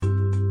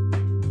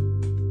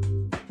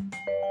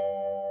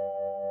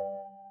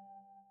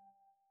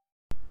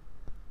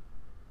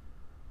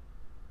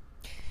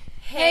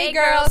Hey,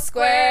 girl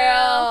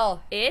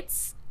squirrel.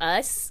 It's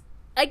us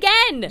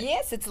again.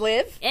 Yes, it's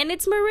Liv. And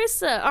it's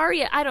Marissa,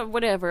 Aria.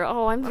 Whatever.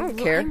 Oh, I don't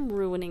care. I'm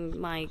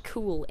ruining my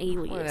cool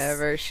alias.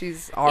 Whatever.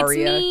 She's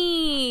Aria. It's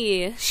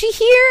me. She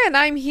here and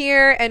I'm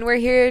here and we're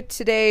here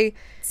today.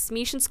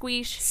 Smeesh and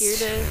Squeesh here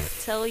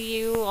to tell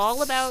you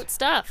all about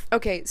stuff.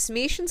 Okay,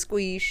 Smeesh and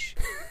Squeesh.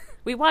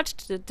 We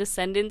watched The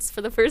Descendants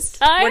for the first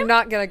time. We're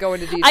not gonna go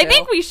into detail. I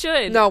think we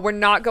should. No, we're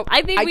not going.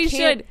 I think we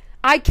should.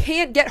 I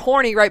can't get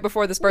horny right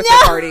before this birthday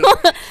party.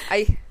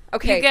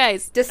 Okay. You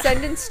guys.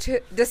 Descendants.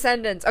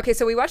 Okay,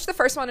 so we watched the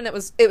first one and it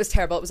was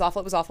terrible. It was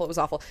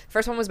awful.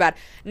 First one was bad.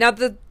 Now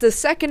the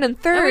second and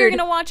third. And we were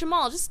gonna watch them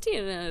all. Just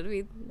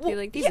be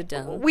like, these are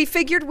dumb. We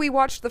figured we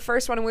watched the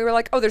first one and we were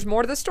like, oh, there's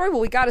more to the story. Well,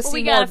 we got to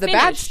see more of the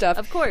bad stuff,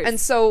 of course. And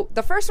so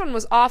the first one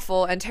was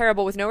awful and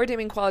terrible with no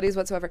redeeming qualities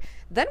whatsoever.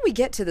 Then we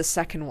get to the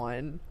second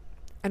one.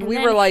 And we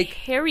were like,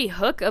 Harry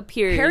Hook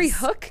appears. Harry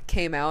Hook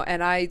came out,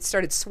 and I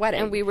started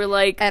sweating. And we were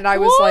like, and I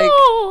was like,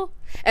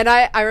 and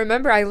I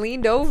remember I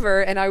leaned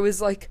over, and I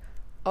was like,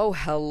 oh,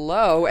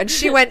 hello. And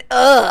she went,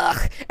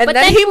 ugh. And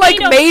then he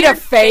made a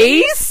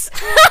face.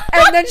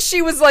 And then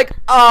she was like,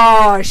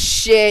 oh,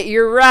 shit,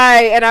 you're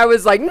right. And I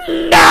was like, no,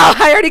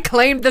 I already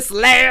claimed this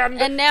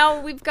land. And now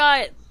we've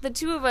got the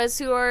two of us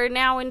who are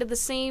now into the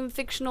same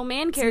fictional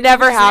man character.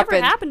 Never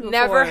happened before.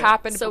 Never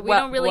happened. So we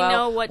don't really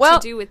know what to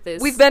do with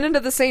this. We've been into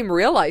the same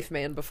real life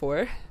man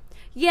before.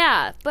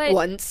 Yeah, but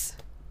once.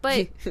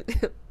 But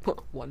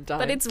one time.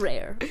 But it's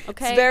rare,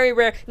 okay? It's very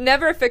rare.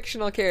 Never a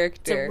fictional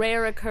character. It's a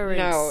rare occurrence.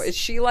 No,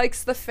 she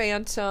likes the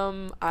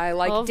Phantom. I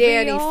like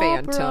Danny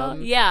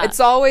Phantom. Yeah. It's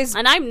always...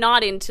 And I'm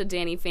not into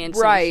Danny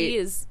Phantom. Right. He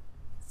is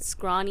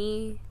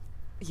scrawny.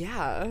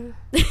 Yeah.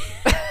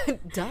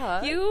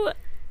 Duh.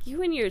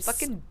 You and your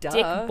fucking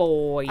stick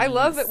boys. I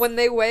love it when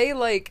they weigh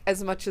like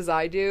as much as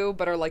I do,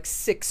 but are like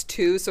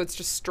 6'2", so it's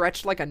just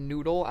stretched like a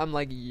noodle. I'm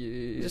like,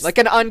 yeah, like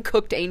an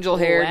uncooked angel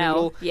hair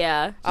noodle.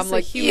 Yeah, I'm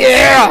like,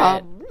 yeah,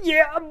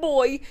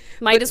 boy.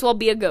 Might as well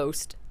be a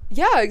ghost.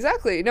 Yeah,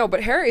 exactly. No,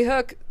 but Harry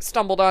Hook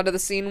stumbled onto the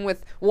scene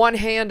with one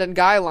hand and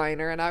guy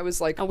liner, and I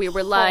was like... And we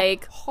were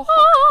like...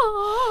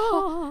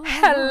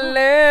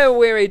 Hello,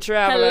 weary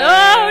traveler.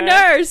 Hello,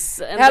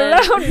 nurse.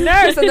 Hello,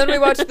 nurse. And then we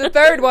watched the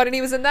third one, and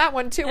he was in that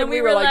one, too, and we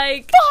were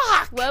like,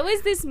 fuck! What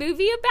was this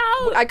movie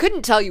about? I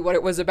couldn't tell you what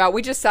it was about.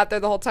 We just sat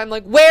there the whole time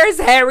like, where's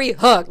Harry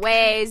Hook?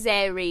 Where's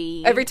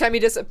Harry? Every time he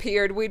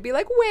disappeared, we'd be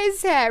like,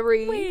 where's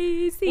Harry?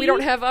 Where's he? We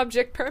don't have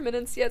object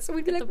permanence yet, so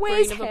we'd be like,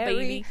 where's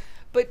Harry?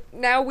 But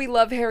now we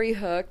love Harry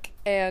Hook,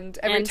 and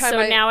every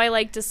time now I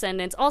like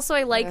Descendants. Also,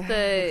 I like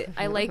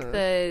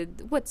the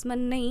what's my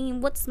name?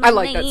 What's my name?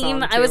 I like that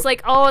song, too. I was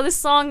like, oh, this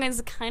song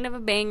is kind of a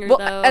banger, though.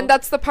 And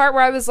that's the part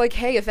where I was like,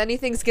 hey, if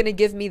anything's gonna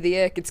give me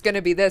the ick, it's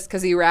gonna be this,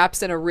 because he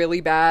raps in a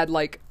really bad,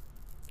 like,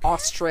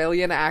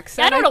 Australian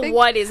accent. I don't know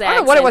what his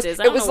accent is.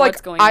 It was like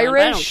what's going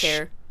Irish. On, I don't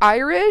care.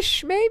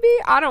 Irish, maybe?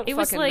 I don't fucking know. It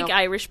was like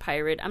Irish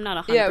pirate. I'm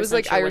not 100% Yeah, it was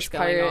like sure Irish what's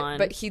going pirate, on.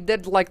 but he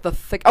did like the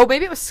thick... Oh,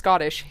 maybe it was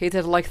Scottish. He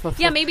did like the...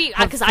 Yeah, maybe,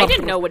 because I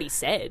didn't know what he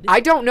said. I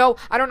don't know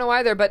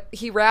either, but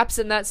he raps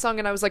in that song,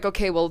 and I was like,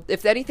 okay, well,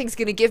 if anything's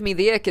gonna give me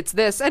the ick, it's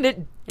this, and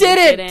it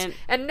didn't!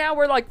 And now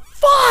we're like,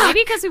 fuck!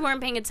 Maybe because we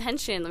weren't paying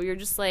attention. We were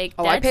just like,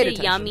 that's a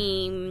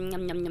yummy,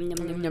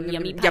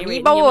 yummy pirate.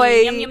 Yummy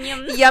boy.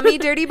 Yummy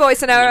dirty boy.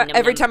 So now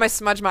every time time I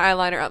smudge my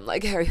eyeliner, I'm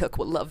like, Harry Hook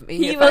will love me.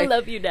 He will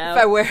love you now. If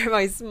I wear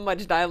my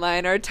smudged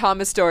eyeliner,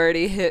 Thomas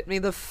Doherty hit me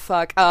the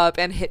fuck up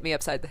and hit me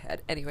upside the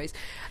head. Anyways.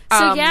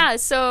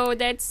 So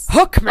that's...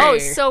 Hook me! Oh,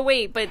 so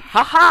wait, but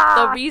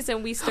the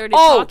reason we started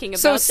talking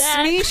about that... So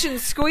Smeesh and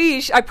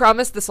Squeesh, I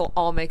promise this will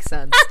all make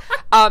sense.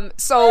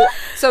 So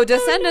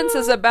Descendants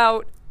is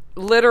about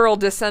literal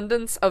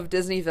descendants of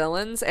Disney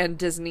villains and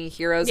Disney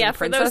heroes and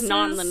princesses. For those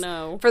not in the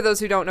know. For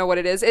those who don't know what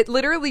it is. It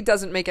literally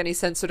doesn't make any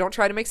sense, so don't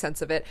try to make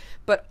sense of it.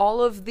 But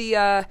all of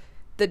the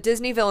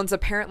Disney villains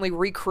apparently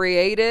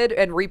recreated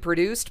and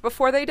reproduced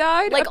before they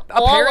died. Like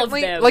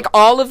apparently, all of them. Like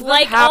all of them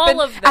happened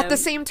all of them. at the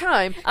same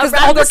time. Because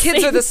all their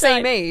kids are the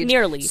same age.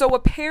 Nearly. So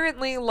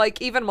apparently,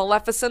 like, even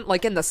Maleficent,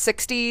 like, in the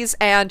 60s,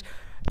 and,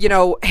 you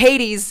know,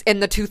 Hades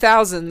in the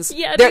 2000s,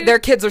 their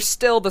kids are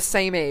still the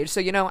same age. So,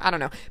 you know, I don't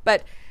know.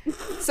 But...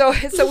 So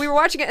we were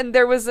watching it, and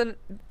there was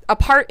a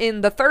part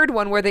in the third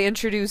one where they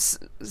introduce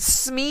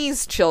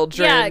Smee's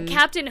children. Yeah,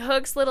 Captain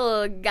Hook's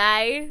little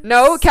guy.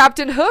 No,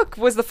 Captain Hook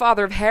was the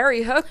father of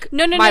Harry Hook.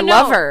 No, my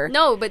lover.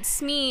 No, but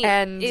Smee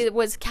and it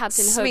was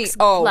Captain Hook's.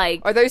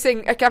 Like, are they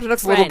saying Captain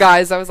Hook's friend. little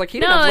guys? I was like, he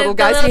didn't have little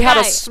guys. He had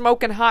a guy.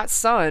 smoking hot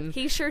son.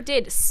 He sure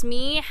did.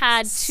 Smee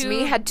had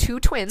two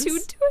twins,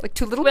 like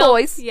two little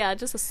boys. Yeah,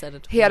 just a set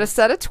of twins. He had a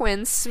set of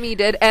twins. Smee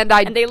did, and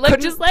they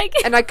looked just like.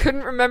 And I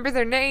couldn't remember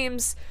their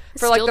names.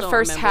 For like the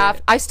first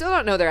half, I still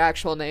don't know their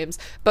actual names,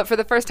 but for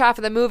the first half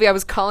of the movie, I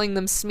was calling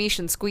them Smeesh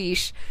and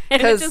Squeesh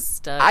because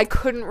I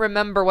couldn't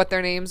remember what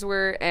their names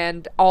were,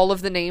 and all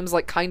of the names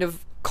like kind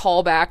of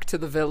call back to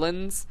the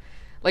villains.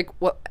 Like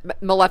what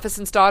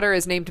Maleficent's daughter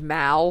is named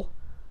Mal.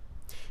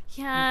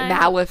 Yeah,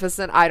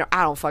 Maleficent. I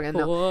don't fucking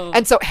know. Whoa.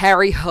 And so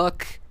Harry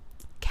Hook,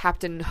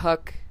 Captain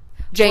Hook,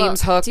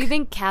 James Hook. Do you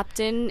think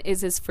Captain is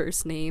his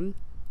first name?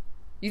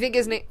 You think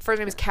his first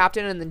name is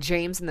Captain and then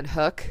James and then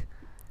Hook?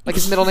 Like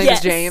his middle name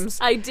is James?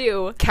 I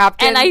do.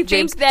 Captain, and I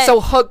James. Think that...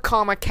 So Hook,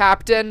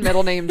 Captain,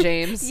 middle name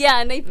James.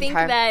 Yeah, and I think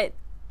that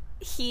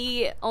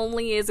he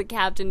only is a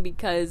captain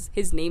because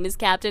his name is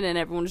Captain and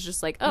everyone's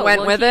just like, oh,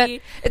 went with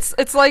it.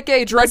 It's like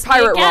a Dread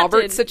Pirate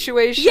Roberts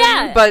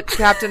situation, but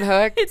Captain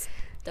Hook.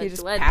 He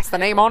just passed the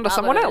name on to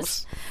someone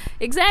else.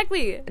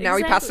 Exactly. Now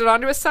he passed it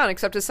on to his son,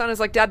 except his son is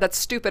like, Dad, that's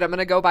stupid. I'm going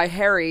to go by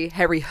Harry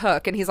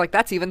Hook. And he's like,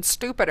 that's even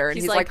stupider. And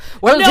he's like,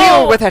 well, no!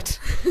 Deal with it.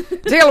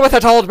 Deal with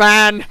it, old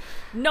man.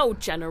 No,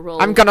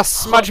 General. I'm going to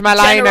smudge my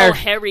liner. General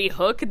Harry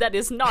Hook. That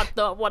is not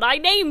what I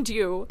named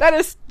you. That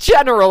is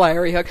General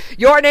Harry Hook.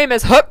 Your name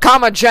is Hook,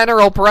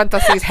 General,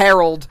 parentheses,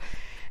 Harold.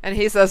 And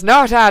he says,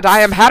 no, Dad,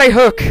 I am Harry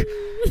Hook.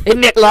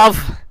 Isn't it,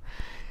 love?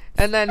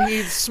 And then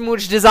he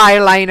smooched his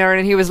eyeliner,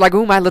 and he was like,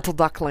 "Ooh, my little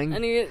duckling."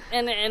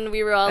 And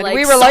we were all and like,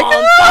 we were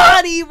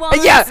somebody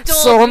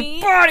once told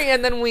me.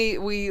 And then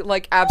we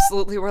like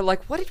absolutely were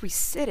like, what did we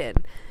sit in?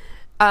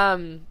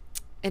 And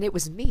it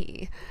was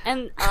me.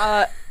 And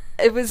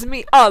it was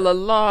me all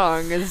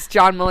along. As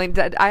John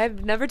Mulaney. I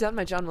have never done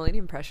my John Mulaney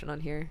impression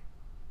on here.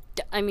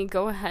 I mean,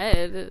 go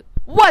ahead.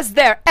 Was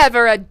there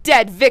ever a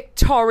dead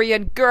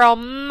Victorian girl,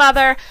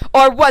 Mother,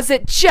 or was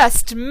it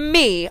just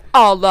me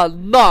all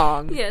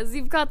along? Yes,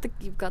 you've got the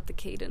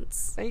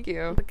cadence. Thank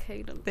you. The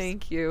cadence.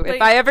 Thank you. If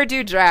I ever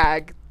do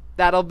drag,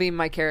 that'll be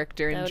my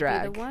character in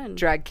drag. Be the one.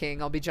 Drag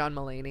king. I'll be John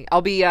Mulaney.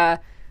 I'll be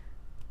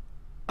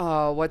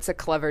what's a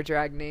clever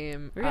drag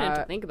name? We're gonna have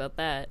to think about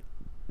that.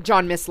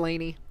 John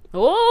Mislaney.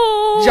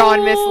 Oh, John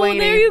Mislaney.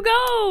 There you go.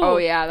 Oh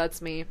yeah,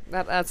 that's me.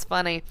 That's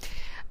funny.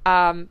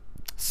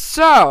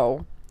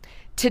 So.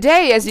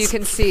 Today, as you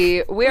can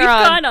see, we've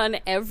gone on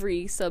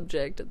every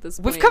subject at this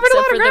point. We've covered a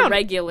lot of ground. The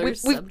regular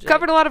we've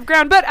covered a lot of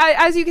ground, but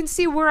as you can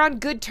see, we're on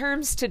good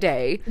terms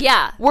today.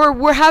 Yeah,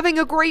 we're having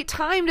a great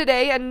time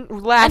today and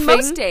laughing. And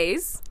most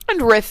days. And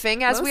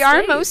riffing as we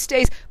are most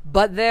days.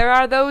 But there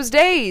are those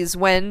days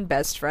when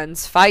best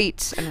friends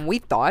fight, and we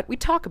thought we'd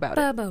talk about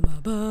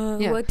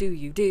it. Yeah. What do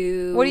you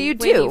do? What do you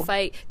do? When you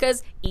fight?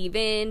 Because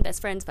even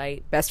best friends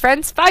fight. Best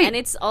friends fight. And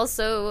it's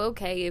also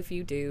okay if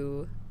you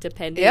do.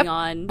 Depending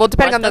on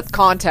the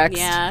context.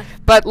 Yeah.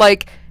 But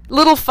like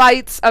little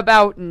fights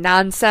about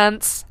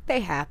nonsense,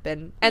 they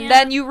happen. And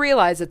then you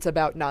realize it's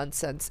about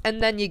nonsense.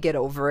 And then you get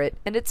over it.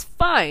 And it's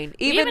fine.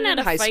 Even in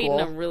high school. We haven't had a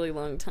fight in a really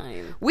long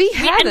time. We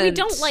haven't. And we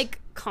don't like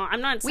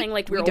I'm not saying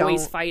like we're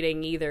always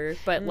fighting either,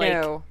 but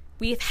like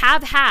we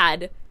have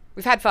had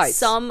We've had fights.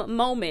 Some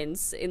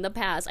moments in the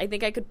past. I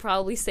think I could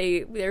probably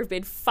say there have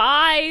been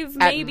 5,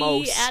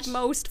 maybe at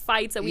most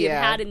fights that we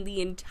have had in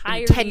the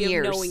entirety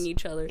of knowing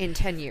each other. In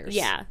 10 years.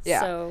 Yeah.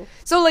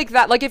 So like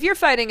that, like if you're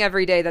fighting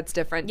every day, that's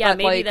different. Yeah, but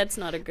maybe like, that's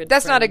not a good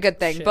That's not a good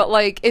thing. But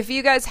like if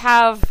you guys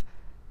have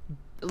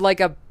like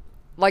a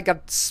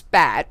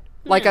spat,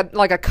 like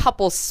a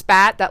couple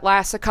spat that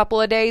lasts a couple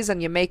of days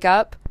and you make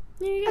up,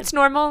 that's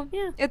normal.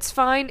 Yeah. It's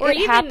fine. Or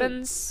it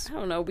happens. I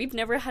don't know. We've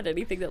never had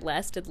anything that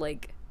lasted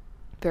like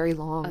very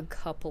long. A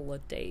couple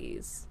of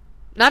days.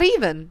 Not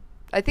even.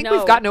 I think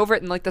we've gotten over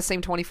it in like the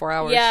same 24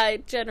 hours. Yeah,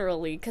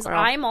 generally. Because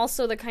I'm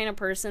also the kind of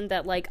person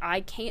that like I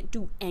can't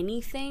do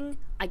anything.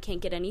 I can't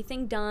get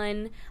anything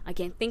done. I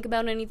can't think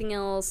about anything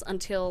else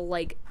until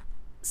like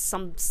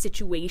some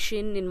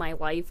situation in my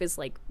life is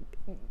like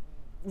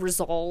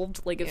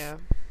resolved. Like if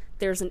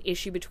there's an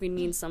issue between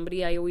me and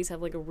somebody, I always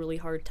have like a really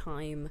hard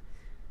time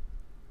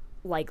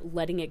like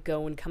letting it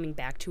go and coming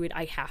back to it.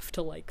 I have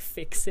to like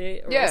fix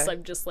it or else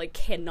I'm just like I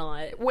can't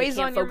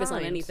focus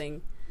on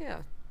anything.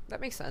 Yeah,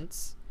 that makes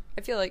sense.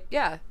 I feel like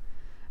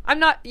I'm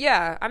not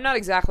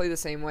exactly the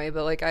same way,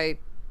 but like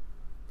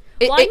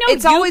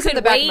it's always in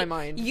the back of my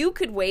mind. You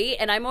could wait,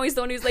 and I'm always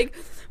the one who's like,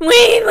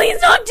 wait,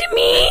 please talk to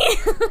me.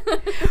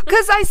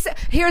 Because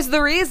here's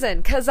the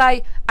reason, because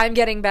I'm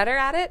getting better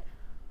at it,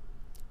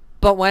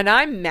 but when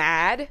I'm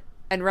mad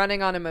and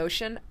running on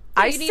emotion,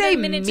 I say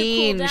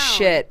mean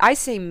shit. I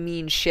say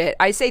mean shit.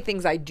 I say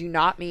things I do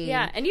not mean.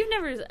 Yeah, and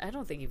I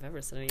don't think you've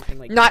ever said anything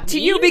like not to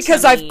you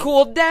because I've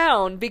cooled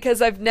down,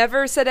 because I've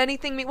never said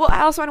anything mean. Well,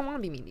 also I don't want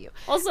to be mean to you.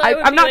 Also,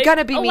 I'm not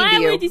gonna be mean to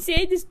you. Why would you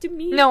say this to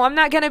me? No, I'm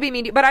not gonna be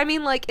mean to you. But I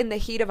mean like in the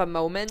heat of a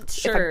moment,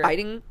 if I'm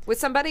fighting with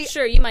somebody.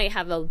 Sure, you might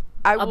have a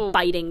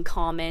biting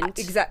comment.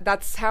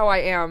 That's how I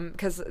am,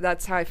 because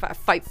that's how I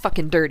fight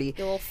fucking dirty.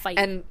 You'll fight.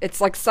 And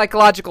it's like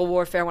psychological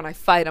warfare when I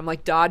fight. I'm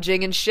like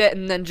dodging and shit,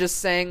 and then just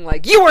saying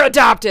like, you were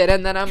adopted,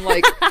 and then I'm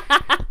like,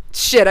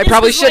 shit, I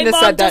probably shouldn't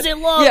have said that.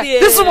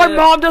 This is why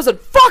mom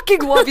doesn't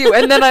fucking love you.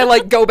 And then I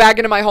like go back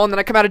into my hole, and then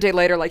I come out a day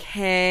later like,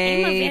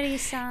 hey,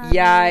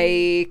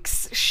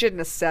 yikes, shouldn't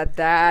have said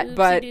that. Oopsie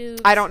but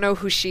doops. I don't know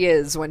who she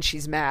is when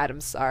she's mad.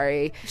 I'm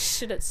sorry.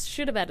 Should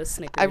have had a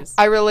Snickers.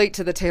 I relate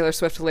to the Taylor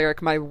Swift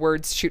lyric, my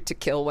words shoot to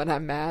kill when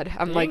I'm mad.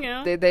 I'm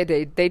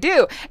they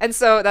do. And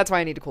so that's why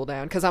I need to cool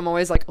down, because I'm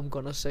always like, I'm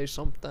gonna say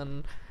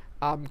something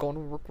I'm going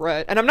to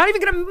regret. And I'm not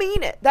even going to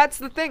mean it. That's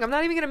the thing. I'm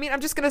not even going to mean it.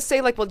 I'm just going to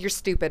say, like, well, you're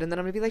stupid. And then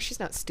I'm going to be like, she's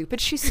not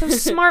stupid. She's so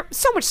smart,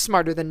 so much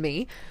smarter than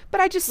me. But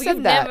I just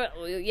said that.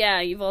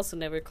 You've also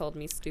never called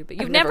me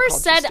stupid. You've never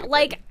said,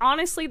 like,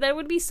 honestly, that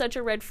would be such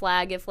a red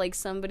flag if, like,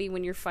 somebody,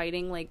 when you're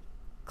fighting, like,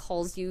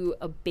 calls you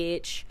a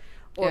bitch.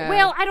 Or,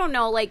 well, I don't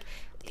know. Like,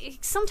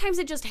 sometimes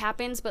it just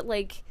happens, but,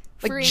 like,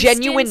 for instance,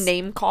 genuine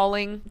name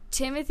calling.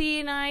 Timothy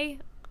and I,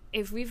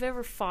 if we've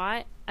ever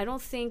fought, I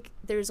don't think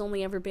there's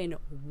only ever been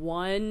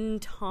one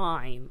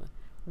time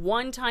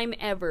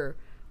ever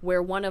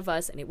where one of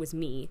us, and it was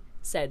me,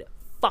 said,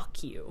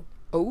 fuck you.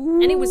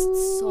 Ooh. And it was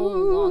so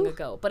long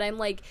ago. But I'm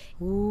like,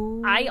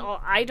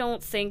 I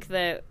don't think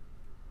that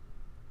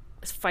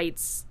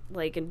fights,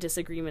 like, and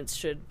disagreements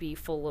should be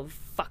full of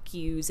fuck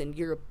yous and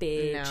you're a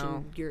bitch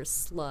and you're a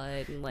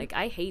slut and, like,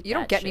 I hate that You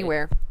don't get shit.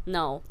 anywhere.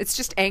 No. It's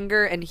just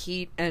anger and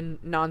heat and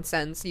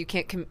nonsense. You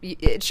can't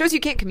it shows you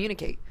can't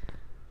communicate.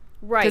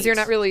 Right. Because you're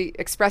not really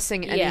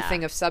expressing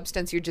anything of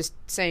substance. You're just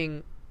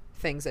saying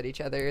things at each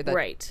other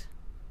that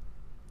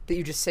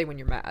you just say when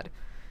you're mad.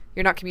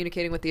 You're not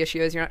communicating what the issue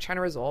is. You're not trying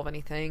to resolve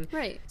anything.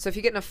 Right. So if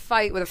you get in a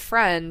fight with a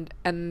friend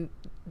and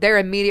their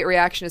immediate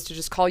reaction is to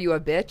just call you a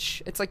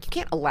bitch, it's like you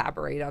can't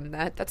elaborate on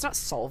that. That's not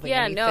solving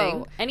anything.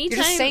 No. Anytime,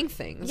 you're just saying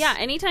things. Yeah,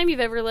 anytime you've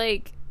ever,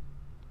 like,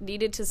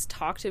 needed to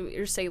talk to me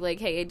or say,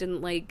 like, hey, I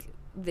didn't like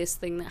this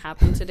thing that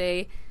happened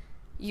today,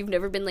 you've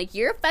never been like,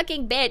 you're a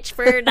fucking bitch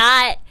for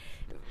not...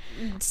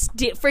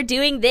 for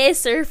doing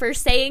this or for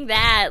saying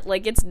that.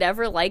 Like, it's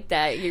never like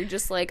that. You're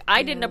just like,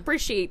 I didn't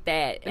appreciate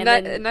that. And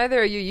then,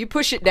 neither are you. You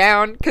push it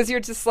down because you're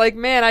just like,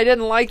 man, I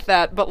didn't like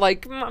that, but,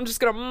 like, I'm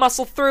just gonna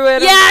muscle through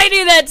it. Yeah, I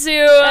do that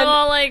too. I'm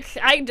all like,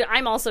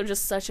 I'm also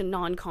just such a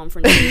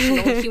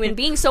non-confrontational human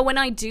being. So when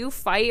I do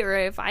fight,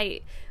 or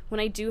when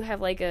I do have,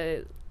 like,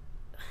 a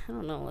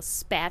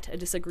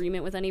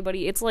disagreement with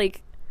anybody, it's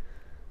like,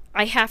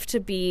 I have to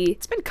be...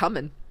 It's been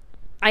coming.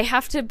 I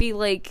have to be,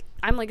 like...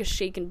 I'm like a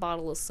shaken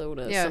bottle of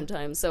soda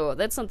sometimes. So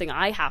that's something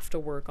I have to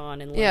work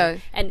on and learn. Yeah.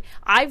 And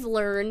I've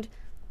learned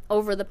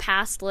over the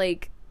past,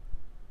 like,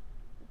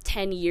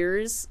 10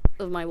 years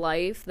of my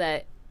life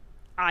that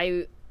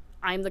I'm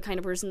the kind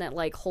of person that,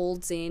 like,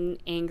 holds in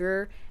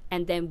anger,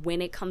 and then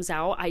when it comes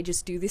out, I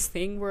just do this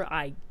thing where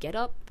I get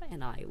up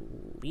and I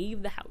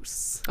leave the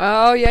house.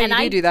 Oh, yeah, and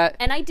you do that.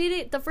 And I did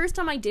it, the first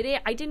time I did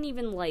it, I didn't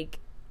even, like...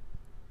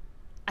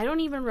 I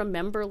don't even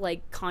remember,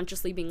 like,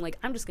 consciously being like,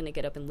 I'm just gonna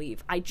get up and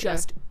leave. I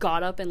just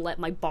got up and let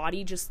my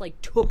body just, like,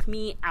 took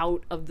me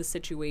out of the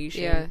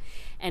situation. Yeah.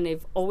 And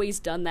I've always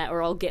done that,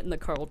 or I'll get in the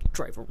car, I'll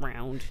drive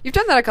around. You've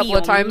done that a couple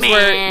of times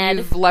where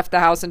you've left the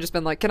house and just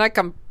been like, can I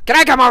come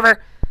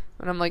over?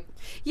 And I'm like...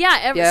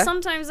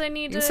 sometimes I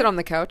need to... You can sit on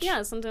the couch.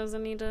 Yeah, sometimes I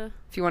need to...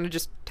 If you want to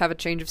just have a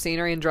change of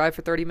scenery and drive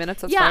for 30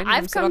 minutes, that's fine. Yeah,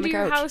 I've come to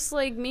your house,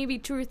 like, maybe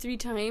 2 or 3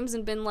 times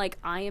and been like,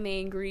 I am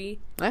angry.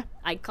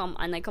 I come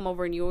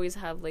over and you always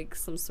have, like,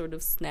 some sort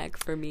of snack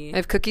for me. I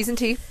have cookies and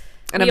tea.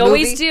 And we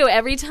always do,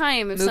 every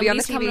time. If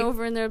somebody's coming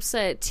over and they're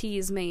upset, tea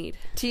is made.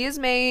 Tea is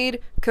made,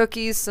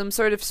 cookies, some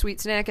sort of sweet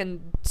snack,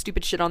 and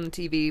stupid shit on the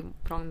TV.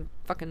 Put on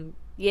fucking...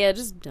 Yeah,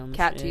 just dumb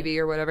cat shit. TV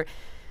or whatever.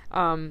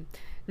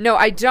 No,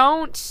 I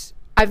don't...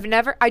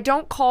 I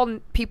don't call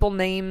people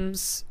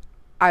names,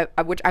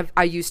 which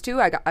I used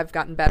to. I've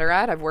gotten better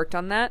at. I've worked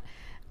on that.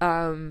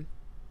 But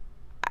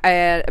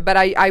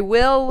I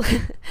will,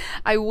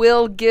 I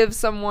will give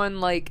someone,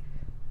 like,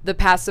 the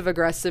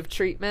passive-aggressive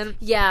treatment.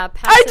 Yeah,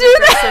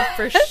 passive-aggressive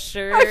for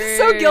sure. I'm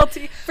so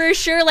guilty. For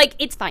sure, like,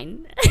 it's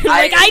fine.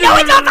 Like, I know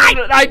it's not fine!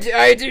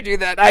 I do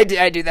that. I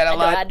do that a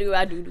lot. I do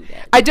that.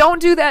 I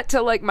don't do that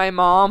to, like, my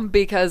mom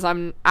because I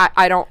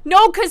don't...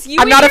 No, because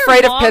I'm not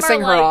afraid of pissing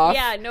her off.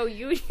 Yeah, no,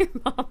 you and your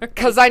mom are...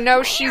 Because I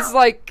know she's,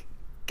 like...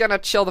 gonna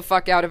chill the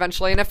fuck out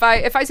eventually, and if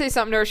I say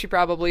something to her, she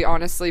probably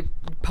honestly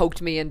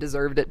poked me and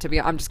deserved it.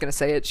 I'm just gonna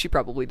say it. She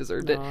probably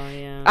deserved it.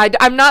 Yeah.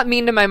 I'm not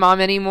mean to my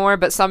mom anymore,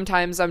 but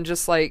sometimes I'm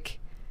just like,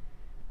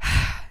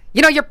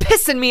 you know, you're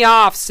pissing me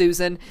off,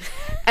 Susan.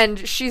 And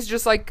she's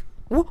just like,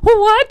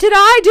 what did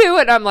I do?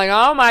 And I'm like,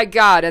 oh my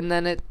god. And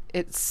then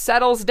it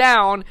settles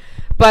down.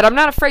 But I'm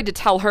not afraid to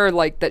tell her,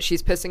 like, that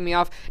she's pissing me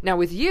off. Now,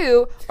 with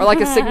you, or, like,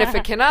 a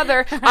significant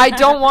other, I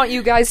don't want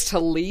you guys to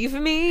leave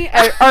me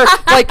or,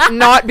 like,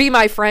 not be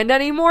my friend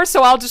anymore.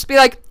 So I'll just be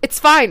like, it's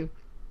fine.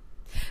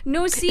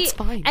 No, see, it's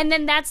fine. And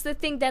then that's the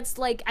thing that's,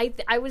 like,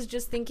 I was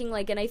just thinking,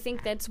 like, and I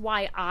think that's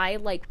why I,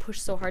 like, push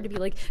so hard to be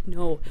like,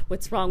 no,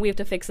 what's wrong? We have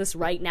to fix this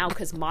right now.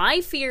 Because my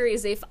fear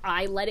is if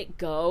I let it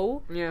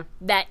go,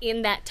 that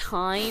in that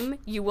time,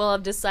 you will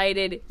have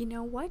decided, you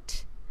know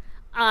what?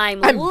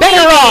 I'm better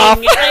off.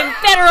 I'm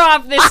better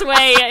off this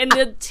way. In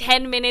the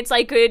 10 minutes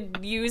I could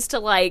use to,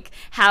 like,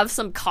 have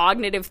some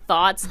cognitive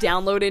thoughts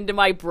download into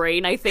my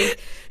brain, I think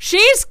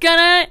she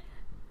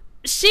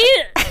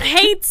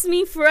hates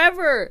me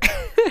forever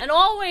and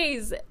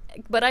always.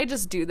 But I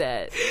just do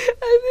that.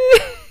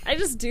 I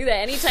just do that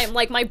anytime.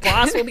 Like, my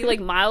boss will be,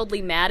 like,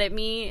 mildly mad at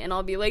me, and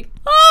I'll be like,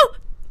 oh,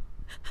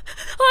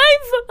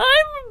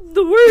 I'm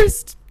the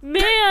worst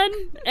man,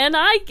 and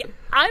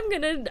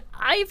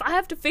I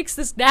have to fix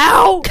this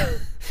now.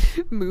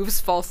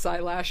 Moves false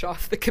eyelash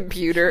off the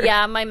computer.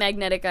 Yeah, my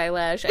magnetic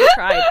eyelash.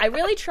 I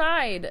really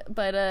tried,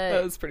 but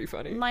that was pretty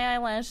funny. My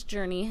eyelash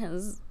journey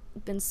has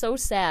been so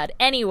sad.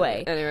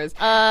 Anyways,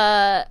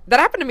 that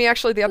happened to me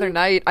actually the other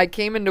night. I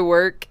came into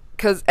work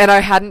and I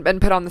hadn't been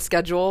put on the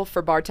schedule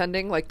for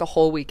bartending like the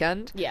whole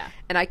weekend. Yeah,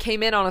 and I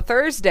came in on a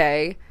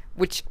Thursday,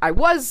 which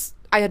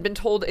I had been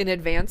told in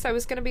advance I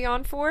was going to be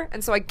on for.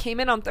 And so I came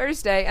in on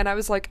Thursday and I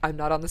was like, I'm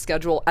not on the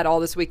schedule at all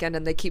this weekend.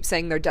 And they keep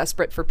saying they're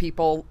desperate for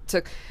people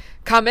to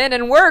come in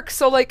and work.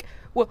 So like,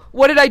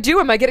 what did I do?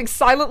 Am I getting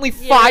silently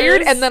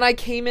fired? And then I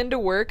came into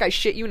work, I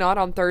shit you not,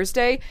 on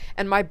Thursday.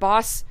 And my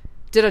boss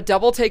did a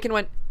double take and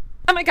went,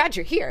 oh my God,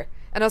 you're here.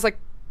 And I was like,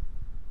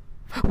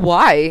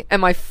 why?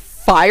 Am I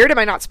fired? Am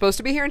I not supposed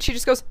to be here? And she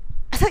just goes,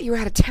 I thought you were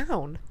out of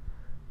town.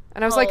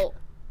 And I was like,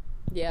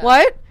 yeah.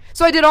 What?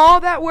 So I did all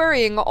that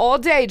worrying all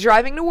day,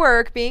 driving to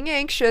work, being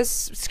anxious,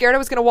 scared I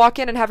was going to walk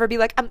in and have her be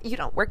like, you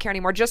don't work here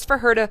anymore, just for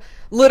her to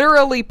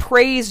literally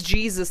praise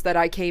Jesus that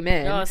I came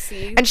in. Oh,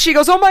 see? And she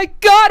goes, oh my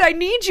God, I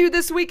need you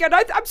this weekend.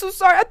 I'm so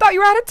sorry. I thought you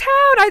were out of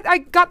town.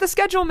 I got the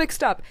schedule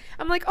mixed up.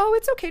 I'm like, oh,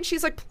 it's okay. And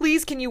she's like,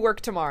 please, can you work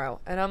tomorrow?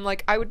 And I'm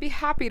like, I would be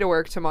happy to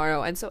work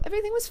tomorrow. And so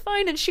everything was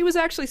fine. And she was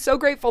actually so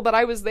grateful that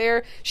I was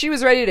there. She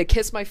was ready to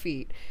kiss my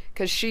feet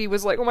because she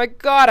was like, oh my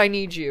God, I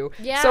need you.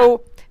 Yeah.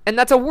 So... And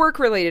that's a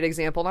work-related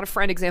example, not a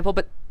friend example,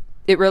 but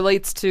it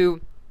relates to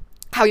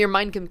how your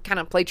mind can kind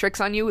of play tricks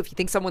on you if you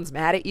think someone's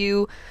mad at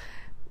you,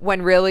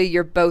 when really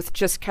you both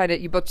just kind of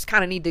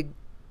need to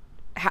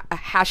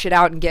hash it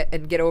out and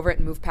get over it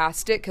and move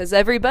past it, because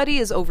everybody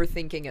is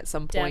overthinking at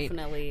some point.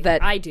 Definitely.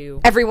 That I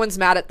do. Everyone's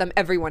mad at them.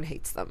 Everyone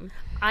hates them.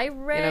 I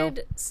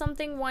read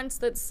something once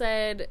that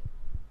said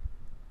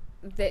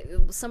that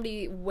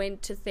somebody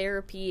went to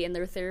therapy and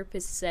their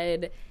therapist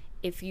said,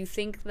 if you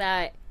think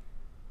that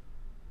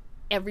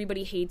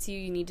everybody hates you,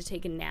 you need to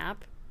take a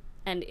nap,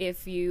 and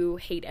if you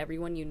hate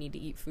everyone, you need to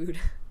eat food.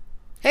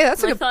 Hey,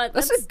 that's a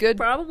good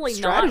probably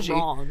strategy. Not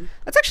wrong.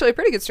 That's actually a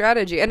pretty good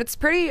strategy, and it's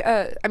pretty.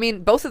 I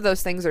mean, both of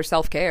those things are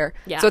self-care.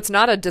 Yeah. So it's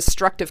not a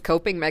destructive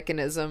coping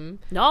mechanism.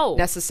 No.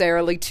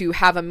 Necessarily to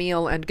have a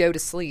meal and go to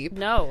sleep.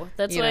 No,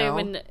 that's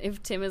why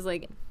if Tim is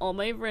like, all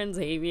my friends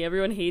hate me,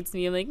 everyone hates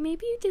me, I'm like,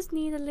 maybe you just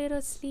need a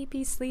little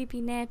sleepy,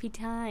 nappy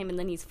time, and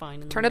then he's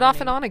fine. Turn it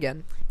off and on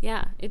again.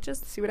 Yeah, it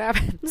just see what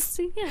happens.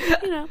 See,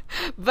 yeah,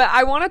 But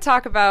I want to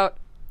talk about.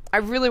 I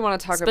really want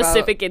to talk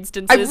specific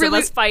instances of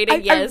us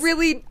fighting. Yes,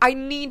 I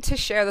need to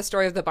share the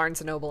story of the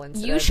Barnes & Noble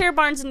incident. You share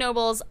Barnes &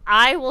 Nobles.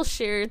 I will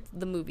share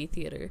the movie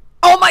theater.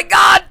 Oh my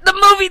God, the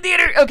movie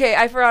theater! Okay,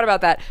 I forgot about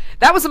that.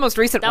 That was the most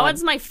recent one. That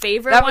one's my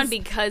favorite one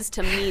because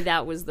to me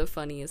that was the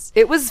funniest.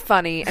 It was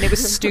funny, and it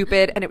was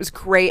stupid, and it was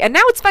great. And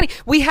now it's funny.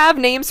 We have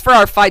names for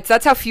our fights.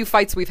 That's how few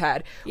fights we've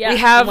had. Yeah, we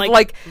have,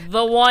 like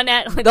the one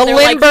at... the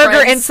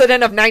Lindbergh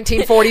incident of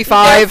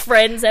 1945. Their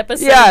Friends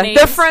episode Yeah, names.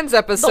 the Friends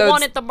episodes. The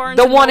one at the Barnes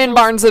The one in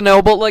Barnes &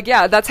 Noble. Like,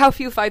 yeah, that's how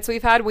few fights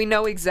we've had. We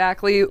know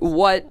exactly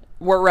what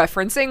we're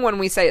referencing when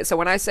we say it. So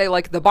when I say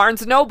like the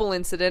Barnes & Noble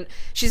incident,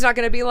 she's not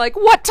going to be like,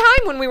 what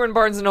time when we were in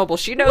Barnes & Noble?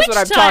 She knows what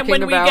I'm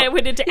talking about.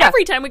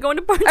 Every time we go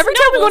into Barnes & Noble. Every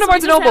time we go into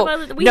Barnes &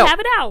 Noble. We have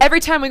it out.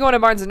 Every time we go into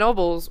Barnes &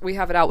 Nobles, we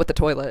have it out with the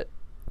toilet.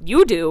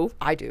 You do.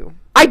 I do.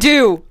 I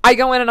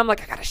go in and I'm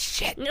like, I gotta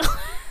shit.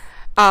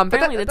 But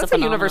that's a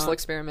universal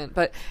experiment.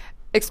 But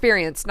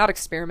experience, not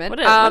experiment. What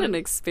an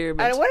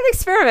experiment. What an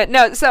experiment.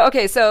 No,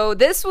 so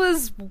this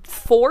was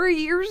 4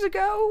 years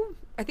ago.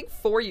 I think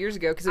 4 years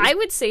ago. I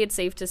would say it's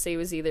safe to say it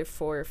was either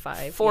 4 or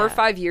 5. 4 or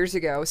 5 years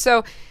ago.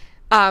 So,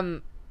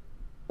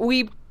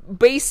 we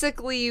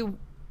basically...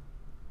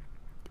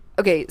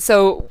 Okay,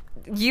 so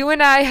you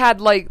and I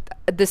had, like,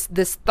 this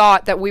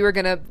thought that we were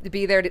going to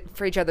be there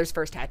for each other's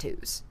first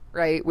tattoos,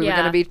 right? We were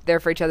going to be there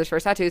for each other's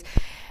first tattoos.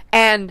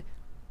 And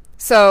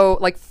so,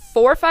 like,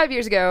 4 or 5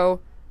 years ago...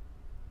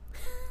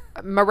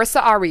 Marissa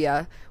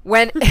Aria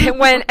went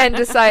and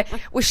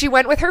decided. Well, she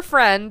went with her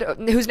friend,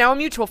 who's now a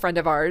mutual friend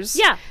of ours.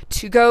 Yeah.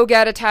 To go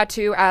get a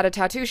tattoo at a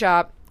tattoo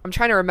shop. I'm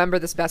trying to remember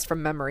this best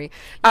from memory.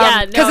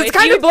 Because it's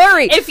kind of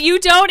blurry. If you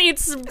don't,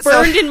 it's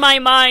burned in my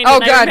mind.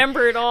 And I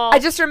remember it all. I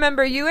just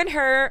remember you and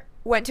her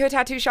went to a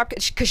tattoo shop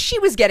because she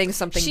was getting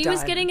something done. She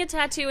was getting a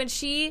tattoo, and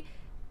she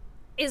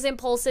is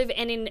impulsive,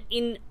 and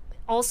in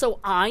also,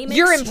 I'm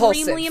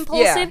extremely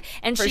impulsive. Yeah,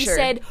 and she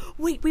said,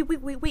 wait.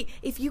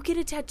 If you get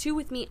a tattoo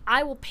with me,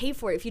 I will pay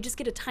for it. If you just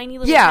get a tiny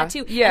little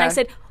tattoo. Yeah. And I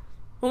said,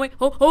 oh my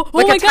God,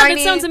 that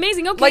sounds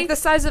amazing. Okay. Like the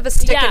size of a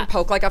stick and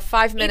poke, like a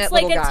 5-minute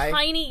little guy.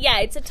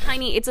 It's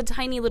a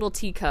tiny little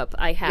teacup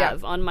I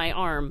have on my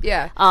arm.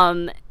 Yeah.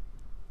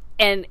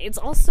 And it's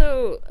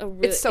also it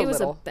was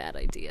little. a bad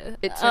idea.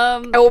 It took,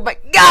 oh my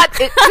God!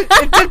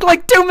 It took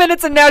like 2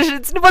 minutes, and now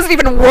it wasn't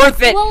even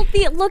worth it. Well,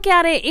 look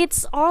at it.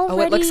 It's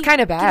already. Oh, it looks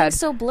kind of bad.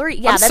 So blurry.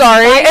 Yeah, I'm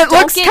sorry. It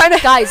looks kind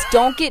of. Guys,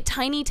 don't get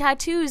tiny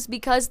tattoos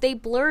because they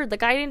blur. The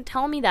guy didn't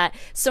tell me that.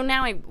 So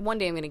now one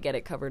day I'm gonna get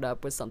it covered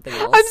up with something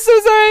else. I'm so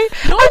sorry.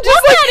 No, I'm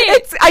just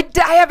like it.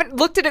 I haven't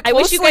looked at it closely.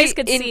 I wish you guys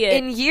could see it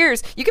in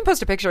years. You can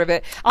post a picture of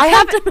it. I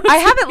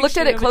haven't looked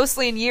at it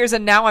closely in years,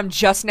 and now I'm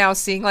just now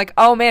seeing like,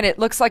 oh man, it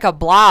looks like a a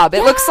blob.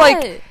 It looks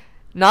like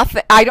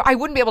nothing. I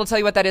wouldn't be able to tell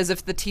you what that is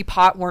if the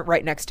teapot weren't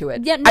right next to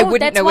it. Yeah, no, I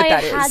wouldn't know what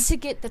that is.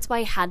 That's why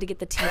I had to get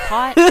the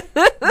teapot,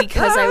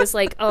 because I was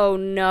like, oh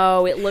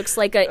no, it looks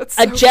like a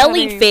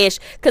jellyfish.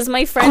 Because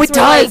my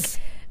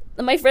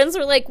friends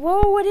were like,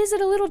 whoa, what is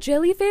it, a little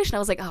jellyfish? And I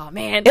was like, oh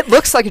man, it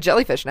looks like a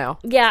jellyfish now.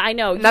 Yeah, I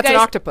know. And that's an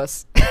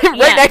octopus. Right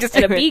next to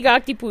it. And a big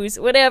octopus,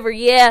 whatever.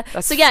 Yeah.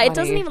 That's so yeah, funny. It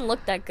doesn't even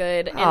look that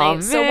good.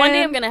 And so one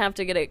day I'm gonna have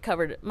to get it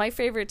covered. My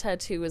favorite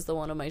tattoo is the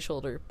one on my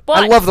shoulder.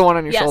 But I love the one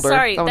on your shoulder.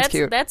 Sorry, that one's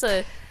cute. That's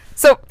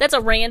a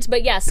rant,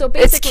 but yeah, so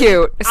basically,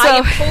 it's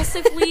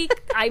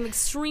cute. I'm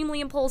extremely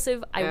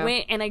impulsive. I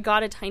went and I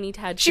got a tiny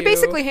tattoo. She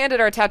basically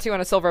handed her a tattoo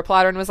on a silver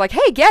platter and was like,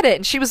 hey, get it.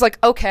 And she was like,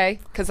 okay,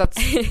 because that's...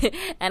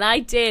 And I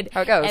did.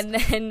 How it goes. And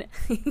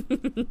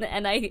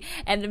then,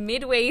 and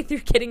midway through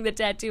getting the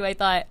tattoo, I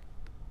thought,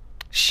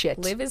 shit.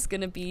 Liv is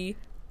going to be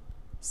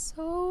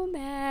so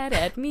mad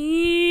at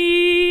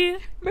me.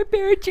 My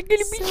parents are going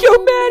to be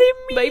so mad at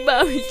me. My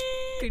mom is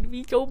going to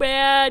be so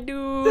bad, dude.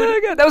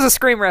 Oh, God. That was a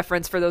Scream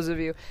reference for those of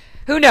you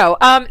who know.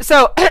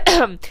 So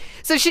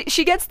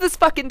she gets this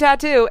fucking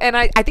tattoo, and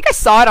I think I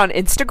saw it on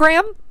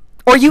Instagram,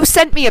 or you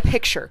sent me a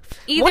picture.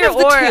 Either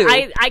or.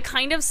 I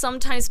kind of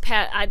sometimes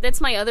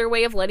that's my other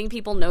way of letting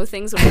people know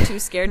things when I'm too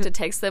scared to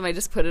text them. I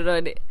just put it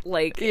on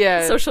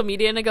social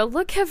media and I go,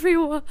 look,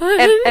 everyone.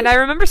 And I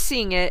remember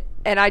seeing it,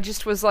 and I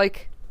just was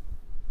like,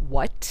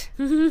 what?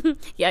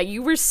 Yeah,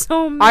 you were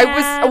so mad.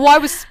 I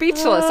was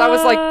speechless. I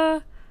was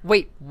like,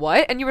 wait,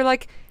 what? And you were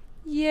like,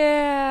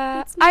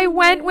 yeah, I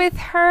went with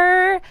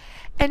her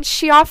and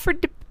she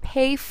offered to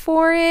pay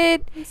for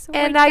it, so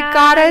and I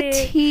got a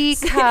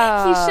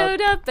teacup. He showed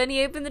up and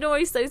he opened the door.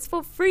 He said, it's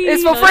for free.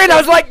 It's for free. And I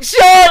was like,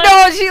 shit,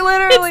 no, she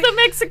literally. It's the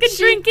Mexican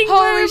drinking one.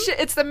 Holy shit,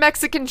 it's the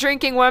Mexican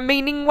drinking one,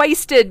 meaning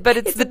wasted, but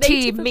it's the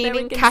tea,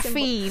 meaning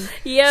caffeine.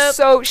 Yep.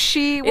 So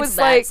she was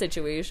like,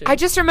 situation. I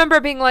just remember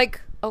being like,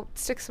 oh,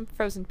 stick some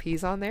frozen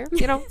peas on there.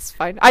 You know, it's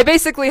fine. I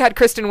basically had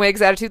Kristen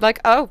Wiig's attitude, like,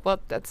 oh,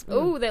 well, that's...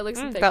 Oh, that looks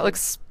infected.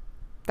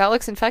 That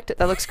looks infected.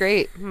 That looks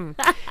great. And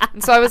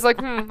so I was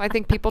like, I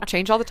think people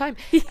change all the time.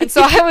 And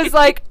so I was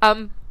like,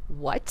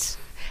 what?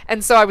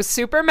 And so I was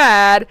super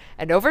mad,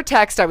 and over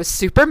text I was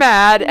super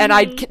mad, and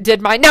I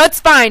did my no, it's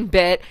fine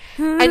bit.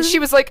 And she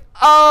was like,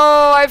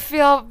 oh, I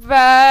feel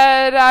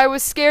bad. I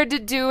was scared to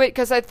do it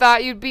because I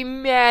thought you'd be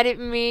mad at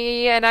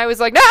me. And I was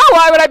like, no,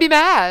 why would I be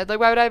mad? Like,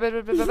 why would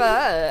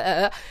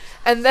I?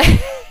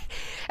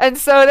 And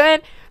so then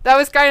that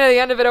was kind of the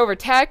end of it over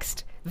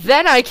text.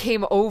 Then I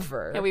came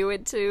over. And we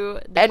went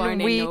to the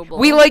Barnes & Noble.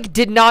 We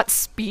did not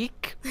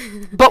speak,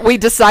 but we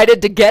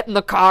decided to get in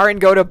the car and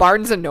go to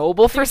Barnes &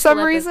 Noble for some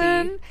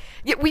reason.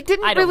 Yeah, we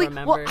didn't really...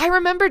 Remember. Well, I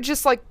remember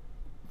just like,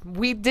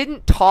 we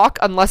didn't talk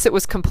unless it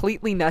was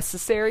completely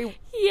necessary.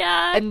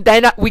 Yeah. And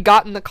then we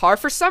got in the car.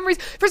 For some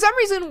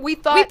reason, we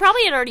thought... We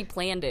probably had already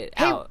planned it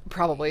out.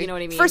 Probably. You know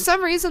what I mean? For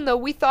some reason, though,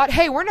 we thought,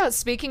 hey, we're not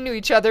speaking to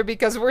each other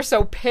because we're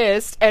so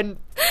pissed and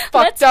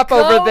fucked up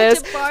over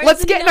this.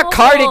 Let's get in a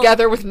car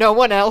together with no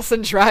one else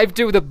and drive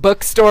to the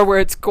bookstore where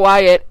it's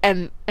quiet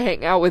and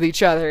hang out with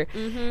each other.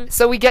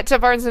 So we get to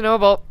Barnes &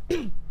 Noble...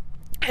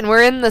 And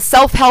we're in the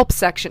self-help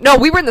section. No,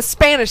 we were in the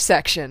Spanish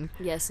section.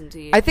 Yes,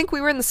 indeed. I think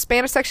we were in the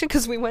Spanish section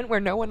because we went where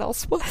no one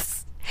else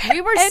was. We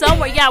were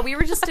somewhere. Yeah, we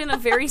were just in a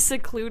very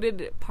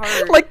secluded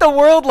part. Like the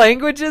world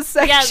languages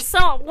section. Yeah,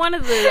 so one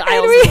of the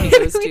aisles we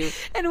goes to.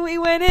 And we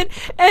went in,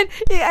 and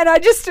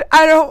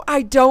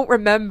I don't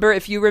remember.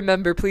 If you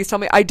remember, please tell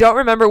me. I don't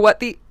remember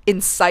what the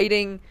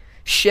inciting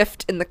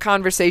shift in the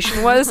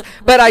conversation was,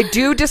 but I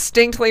do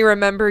distinctly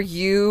remember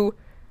you...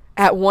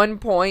 At one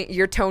point,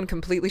 your tone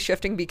completely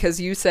shifting because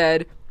you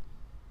said,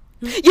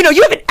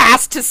 you haven't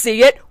asked to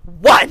see it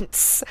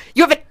once.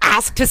 You haven't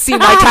asked to see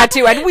my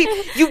tattoo. And we've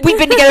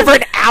been together for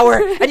an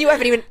hour and you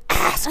haven't even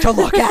asked to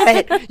look at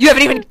it. You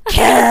haven't even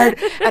cared.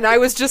 And I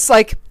was just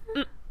like,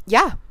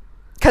 yeah,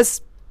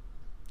 because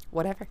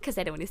whatever. Because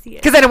I don't want to see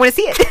it. Because I don't want to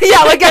see it.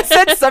 Yeah, like I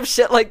said some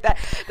shit like that.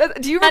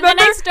 Do you remember? And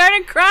then I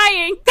started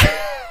crying.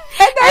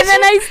 And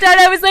then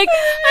I was like,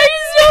 I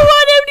just don't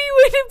want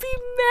anyone to be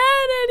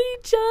mad at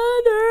each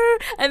other.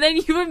 And then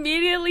you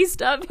immediately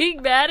stopped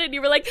being mad and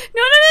you were like,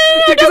 no.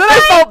 Because then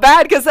I felt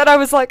bad because then I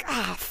was like,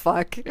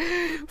 fuck,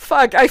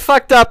 I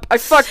fucked up. You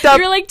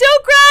were like,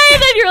 don't cry.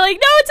 And then you were like,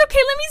 no, it's okay.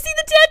 Let me see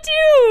the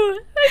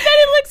tattoo. I bet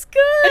it looks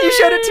good. And you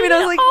showed it to me and I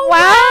was like,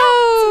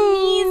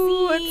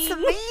 wow, it's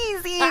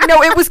amazing.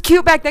 No, it was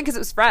cute back then because it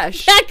was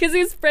fresh. Yeah, because it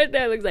was fresh.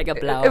 Now it looks like a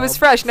blob. It was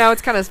fresh. Now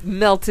it's kind of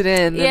melted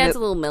in. Yeah, it's a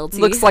little melty.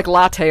 Looks like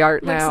latte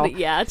art now.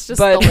 It's just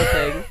the whole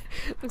thing.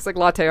 Looks like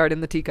latte art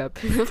in the teacup.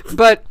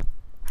 But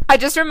I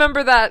just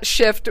remember that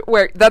shift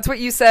where that's what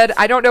you said.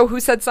 I don't know who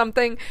said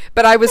something,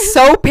 but I was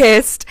so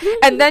pissed.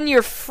 And then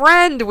your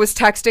friend was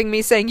texting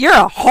me saying, you're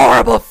a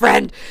horrible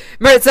friend.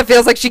 Maritza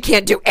feels like she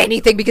can't do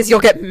anything because you'll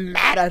get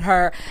mad at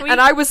her.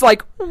 And I was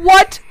like,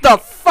 what the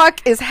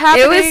fuck is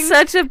happening? It was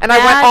such a and I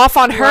went off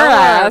on her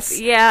ass.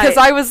 Yeah. Because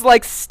I was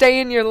like, stay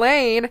in your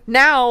lane.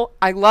 Now,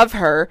 I love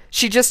her.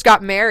 She just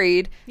got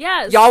married.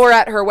 Yes. Y'all were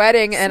at her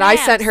wedding, and I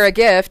sent her a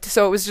gift,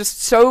 so it was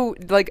just so,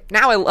 like,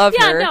 now I love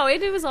her. Yeah, no,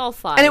 it was all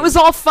fun. And it was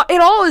all fun.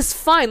 It all is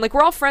fine. Like,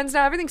 we're all friends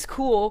now. Everything's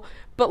cool.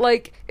 But,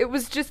 like, it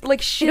was just,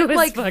 like, shit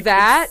like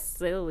that.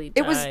 Silly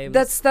times. It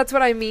was, that's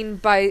what I mean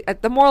by,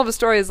 the moral of the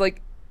story is,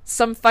 like,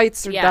 some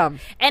fights are dumb.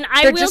 And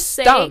I will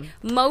say,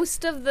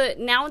 most of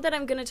now that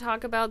I'm going to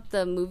talk about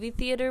the movie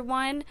theater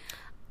one,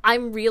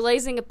 I'm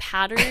realizing a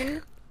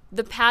pattern.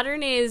 The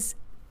pattern is,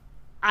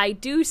 I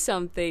do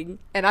something.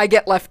 And I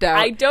get left out.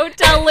 I don't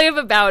tell Liv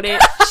about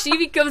it. She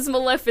becomes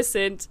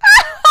Maleficent.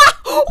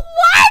 What?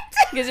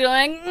 Because you're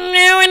like,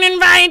 no one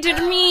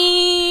invited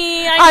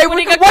me. I'm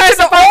putting a curse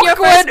upon your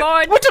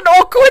firstborn. What an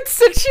awkward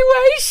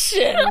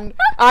situation.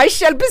 I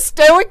shall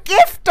bestow a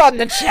gift on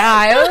the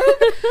child.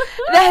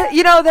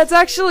 That's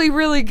actually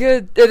really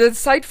good and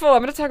insightful.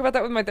 I'm going to talk about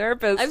that with my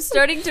therapist. I'm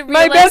starting to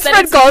realize my best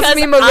friend calls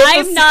me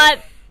Maleficent. I'm not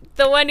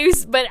the one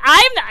who's... But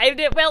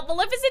well,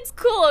 Maleficent's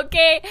cool,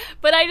 okay?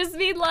 But I just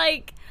mean,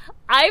 like...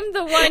 I'm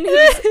the one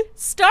who's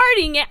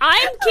starting it.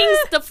 I'm King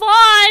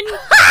Stefan.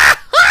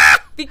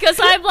 Because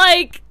I'm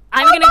like...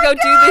 I'm going to go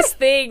do this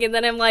thing, and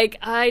then I'm like,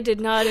 I did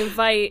not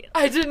invite...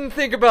 I didn't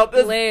think about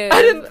this. Liv.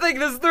 I didn't think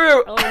this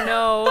through. Oh,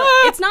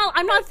 no.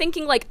 I'm not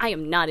thinking, like, I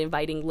am not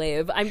inviting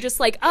Liv. I'm just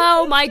like,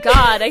 oh, my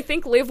God, I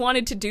think Liv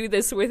wanted to do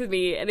this with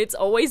me, and it's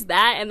always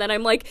that, and then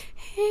I'm like,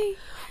 hey...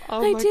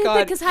 I did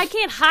that because I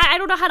can't hide. I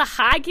don't know how to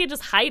hide. I can't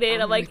just hide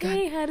it. I'm like,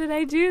 hey, how did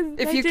I do?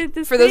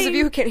 For those of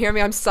you who can't hear me,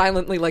 I'm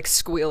silently like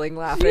squealing,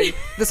 laughing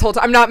this whole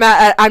time. I'm not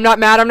mad.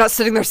 I'm not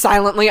sitting there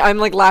silently. I'm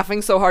like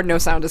laughing so hard, no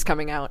sound is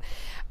coming out.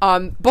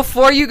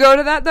 Before you go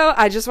to that, though,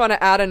 I just want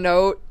to add a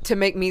note to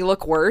make me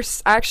look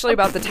worse, actually,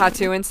 about the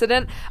tattoo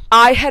incident.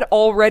 I had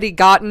already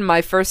gotten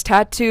my first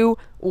tattoo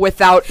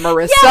without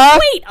Marissa. Yeah,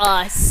 wait,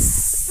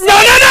 us.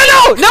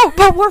 No,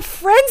 but we're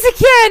friends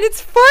again.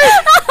 It's fun.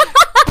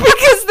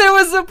 Because there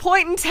was a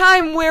point in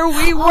time where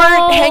we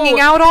weren't hanging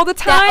out all the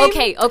time.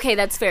 Okay,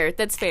 that's fair.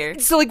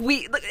 So, like,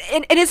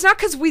 and it's not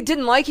because we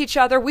didn't like each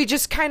other. We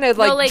just kind of,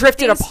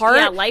 drifted apart.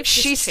 Yeah, life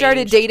She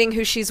started dating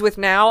who she's with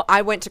now.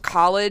 I went to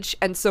college,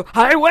 and so...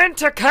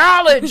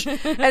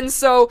 And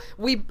so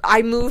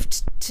I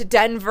moved to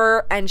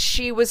Denver, and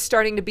she was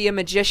starting to be a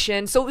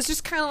magician. So it was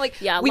just kind of like...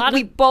 Yeah,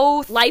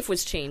 life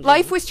was changing.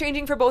 Life was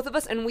changing for both of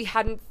us, and we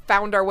hadn't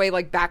found our way,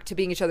 like, back to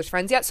being each other's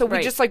friends yet. So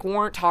we just, like,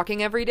 weren't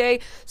talking every day.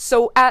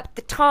 So at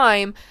the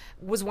time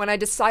was when I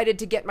decided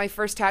to get my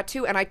first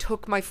tattoo, and I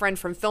took my friend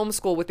from film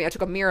school with me. I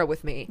took Amira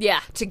with me.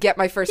 Yeah. To get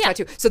my first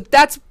tattoo. So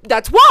that's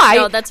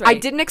why that's right. I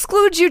didn't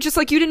exclude you, just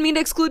like you didn't mean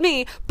to exclude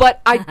me.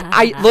 But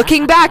I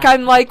looking back,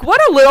 I'm like, what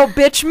a little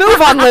bitch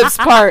move on Liv's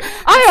part.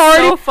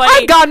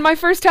 I'd gotten my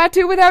first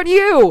tattoo without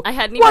you. I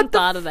hadn't even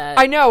thought of that.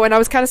 I know, and I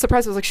was kind of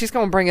surprised. I was like, she's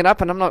going to bring it up,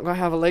 and I'm not going to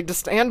have a leg to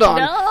stand on.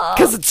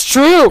 Because it's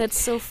true. That's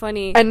so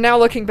funny. And now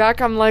looking back,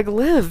 I'm like,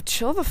 Liv,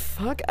 chill the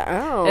fuck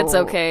out. It's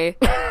okay.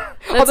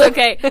 That's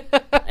okay.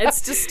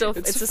 It's just still...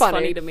 It's just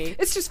funny to me.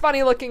 It's just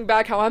funny looking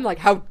back how I'm like,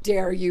 how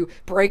dare you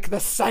break the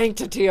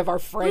sanctity of our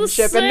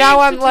friendship? And now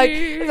I'm like,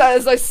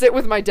 as I sit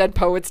with my Dead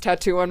Poets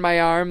tattoo on my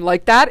arm,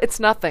 like that, it's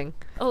nothing.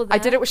 Oh, I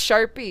did it with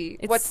Sharpie.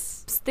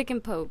 It's Stick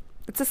and Poke.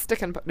 It's a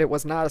stick and poke. It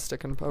was not a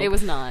stick and poke. It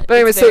was not. But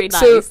anyway,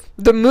 so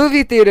the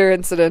movie theater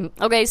incident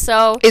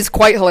is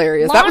quite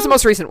hilarious. That was the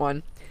most recent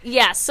one.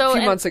 Yeah, so... A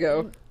few months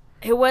ago.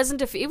 It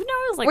wasn't even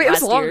though it was like Wait,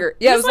 last it was longer. Year.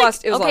 Yeah, it was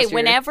last year.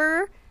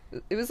 Whenever...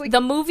 It was like...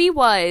 The movie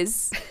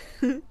was...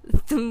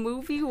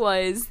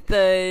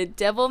 The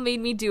Devil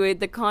Made Me Do It,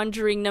 The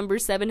Conjuring number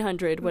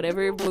 700,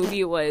 whatever movie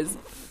it was.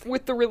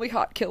 With the really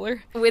hot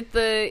killer. With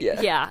the...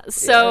 Yeah.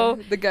 So...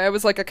 Yeah. The guy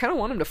was like, I kind of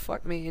want him to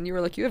fuck me. And you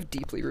were like, you have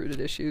deeply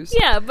rooted issues.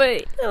 Yeah,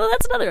 but... Well,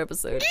 that's another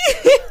episode.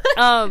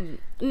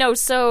 No,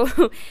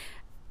 so...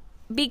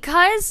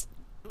 Because...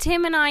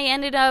 Tim and I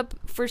ended up,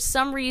 for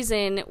some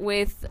reason,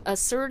 with a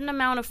certain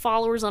amount of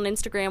followers on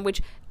Instagram,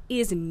 which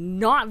is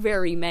not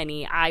very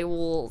many, I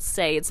will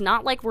say. It's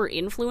not like we're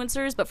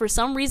influencers, but for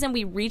some reason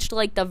we reached,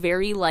 like, the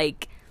very,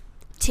 like,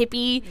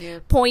 tippy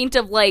point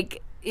of,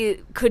 like,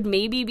 it could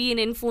maybe be an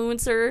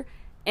influencer.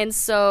 And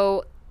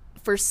so,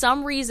 for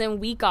some reason,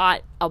 we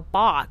got a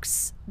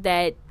box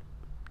that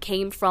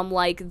came from,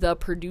 like, the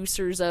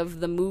producers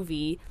of the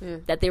movie,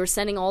 that they were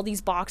sending all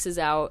these boxes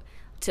out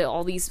to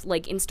all these,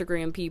 like,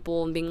 Instagram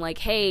people and being like,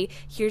 hey,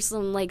 here's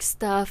some, like,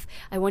 stuff.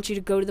 I want you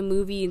to go to the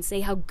movie and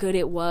say how good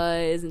it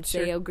was and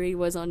say how great it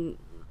was on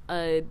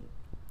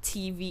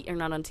TV, or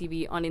not on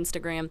TV, on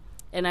Instagram.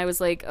 And I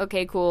was like,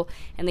 okay, cool.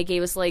 And they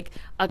gave us, like,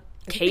 a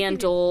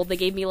candle. They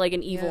gave me, like,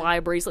 an evil eye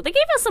bracelet. They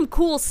gave us some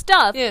cool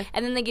stuff. Yeah.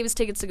 And then they gave us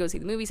tickets to go see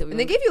the movie. And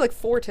they gave you, like,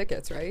 4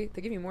 tickets, right?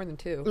 They gave you more than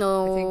 2.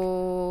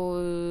 No.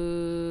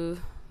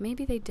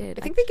 Maybe they did.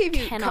 I think they gave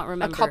you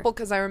remember. A couple,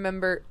 because I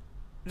remember...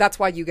 That's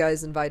why you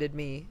guys invited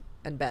me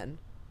and Ben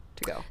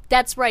to go.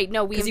 That's right.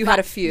 No, because you had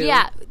a few.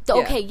 Yeah.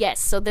 Okay. Yes.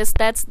 So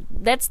that's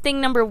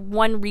thing number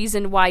one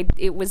reason why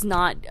it was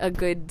not a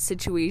good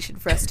situation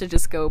for us to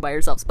just go by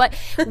ourselves. But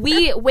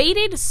we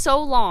waited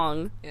so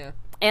long. Yeah.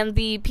 And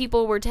the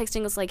people were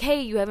texting us like, "Hey,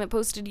 you haven't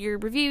posted your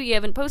review. You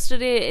haven't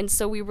posted it." And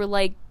so we were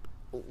like,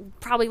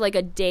 probably like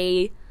a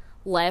day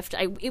left.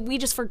 We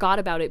just forgot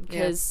about it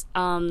because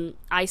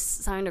I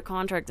signed a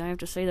contract and I have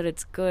to say that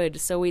it's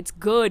good. So it's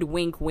good,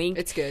 wink wink.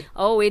 It's good.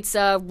 Oh, it's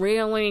a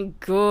really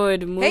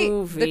good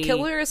movie. Hey, the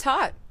killer is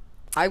hot.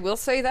 I will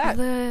say that.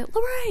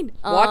 Lorraine.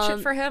 Watch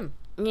it for him.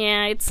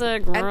 Yeah, it's a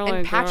really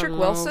and Patrick good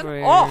Wilson.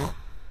 movie. Oh,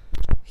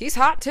 he's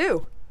hot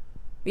too.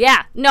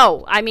 Yeah,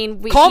 no, I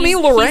mean... Call me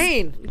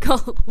Lorraine!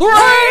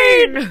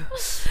 Lorraine!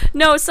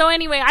 No, so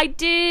anyway, I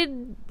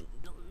did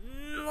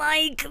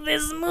like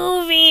this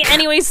movie.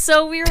 Anyway,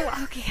 so we were...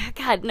 Okay,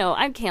 God, no,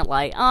 I can't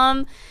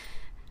lie.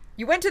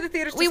 You went to the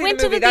theater to see the movie. We went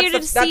to the theater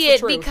to see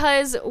it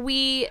because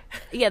we...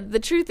 Yeah, the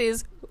truth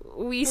is,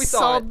 we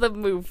saw the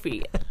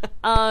movie.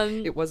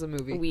 It was a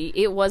movie.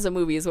 It was a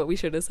movie is what we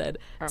should have said.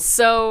 Oh.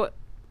 So...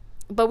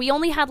 But we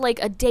only had like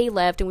a day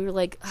left and we were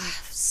like,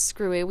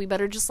 screw it, we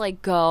better just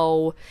like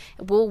go.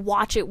 We'll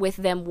watch it with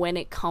them when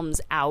it comes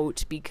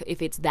out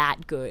if it's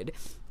that good.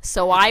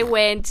 So I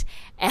went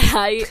and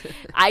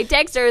I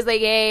texted her, I was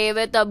like, hey, I'm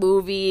at the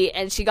movie,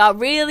 and she got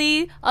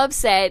really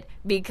upset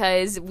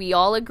because we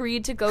all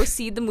agreed to go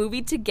see the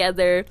movie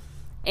together.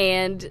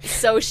 And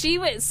so she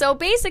went, so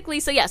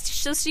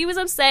she was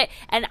upset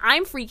and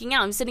I'm freaking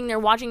out. I'm sitting there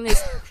watching this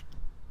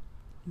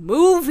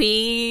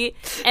movie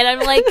and I'm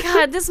like,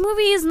 God, this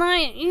movie is not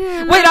wait,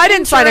 I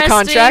didn't sign a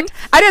contract.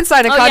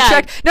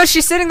 Yeah. No,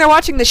 she's sitting there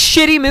watching the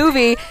shitty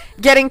movie,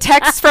 getting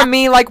texts from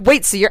me like,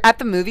 wait, so you're at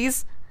the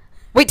movies?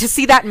 Wait, to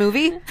see that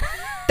movie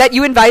that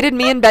you invited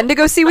me and Ben to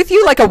go see with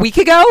you like a week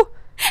ago?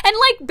 And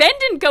like Ben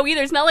didn't go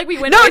either. It's not like we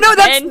went. No,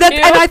 that's and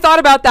I thought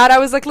about that. I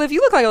was like, Liv,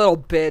 you look like a little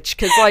bitch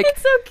because like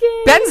it's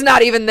okay. Ben's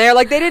not even there.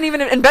 Like they didn't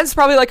even, and Ben's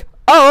probably like,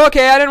 oh,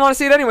 okay, I didn't want to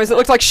see it anyways. It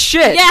looked like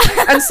shit.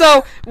 Yeah. And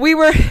so we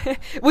were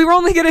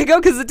only gonna go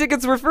because the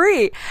tickets were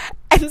free,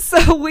 and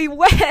so we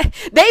went.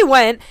 They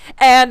went,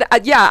 and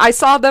I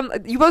saw them.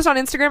 You posted on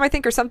Instagram, I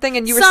think, or something,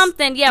 and you were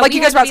something. Yeah, like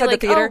you guys were outside the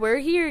theater. Oh, we're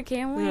here.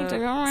 Can't wait to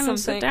go in and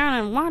sit down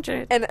and watch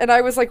it. And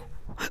I was like,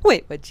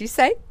 wait, what'd you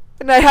say?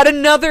 And I had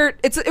another.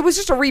 It was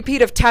just a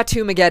repeat of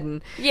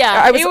Tattoo-mageddon.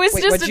 Yeah, it was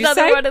just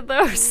another one of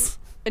those.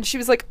 And she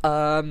was like,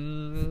 I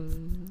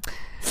don't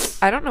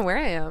know where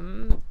I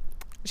am.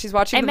 She's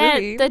watching the movie.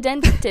 I met the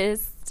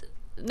dentist.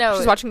 No,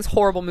 she's watching this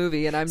horrible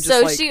movie, and I'm just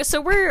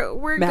so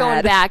we're mad.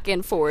 going back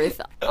and forth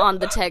on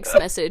the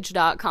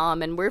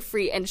textmessage.com, and we're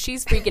free, and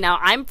she's freaking out.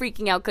 I'm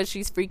freaking out because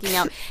she's freaking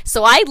out.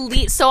 So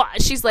so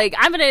she's like,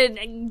 I'm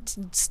gonna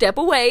step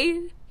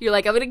away. You're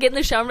like, I'm gonna get in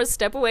the shower, I'm gonna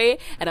step away,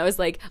 and I was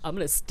like, I'm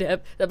gonna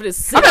step out of the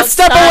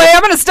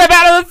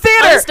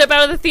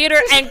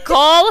theater and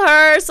call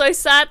her. So I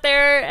sat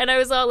there and I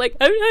was all like,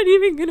 I'm not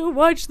even gonna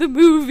watch the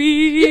movie.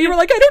 Yeah, you were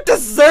like, I don't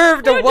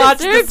deserve to watch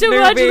this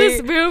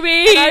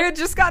movie. And I had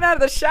just gotten out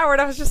of the shower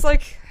and I was just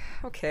like,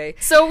 okay.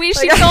 So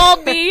she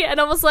called me and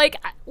I was like,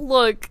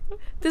 look,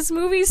 this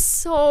movie's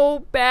so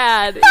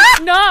bad. It's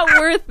not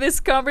worth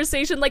this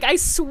conversation. Like, I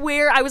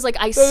swear, I was like,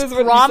 I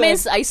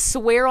promise, I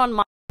swear on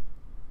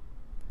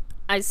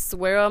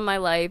my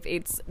life,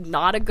 it's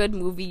not a good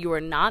movie. You are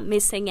not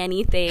missing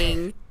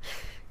anything.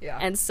 Yeah.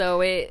 And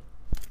so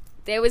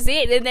that was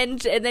it. And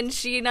then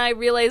she and I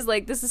realized,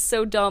 like, this is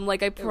so dumb.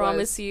 Like, I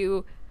promise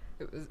you,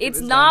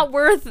 it's not dumb.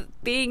 Worth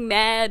being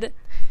mad.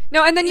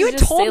 No, and then you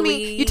told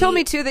me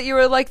too that you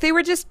were like, they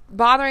were just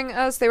bothering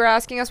us. They were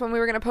asking us when we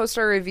were going to post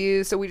our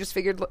review, so we just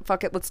figured,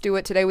 fuck it, let's do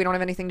it today. We don't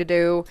have anything to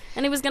do.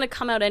 And it was going to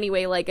come out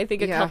anyway, like, I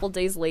think a couple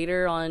days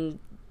later on.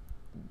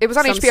 It was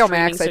on HBO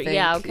Max, I think.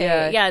 Yeah,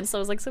 okay. Yeah, and so I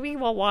was like, so we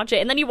will watch it.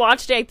 And then you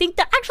watched it. I think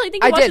you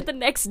watched it the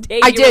next day.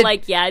 You were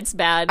like, yeah, it's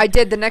bad. I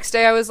did. The next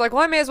day I was like,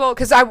 well, I may as well,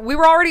 because we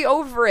were already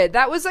over it.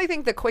 That was, I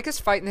think, the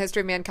quickest fight in the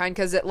history of mankind,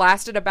 because it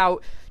lasted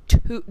about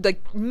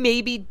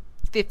maybe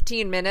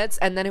 15 minutes,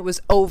 and then it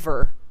was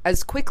over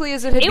as quickly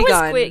as it had begun. It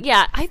was quick.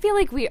 Yeah, I feel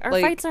like our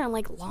fights aren't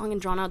like long and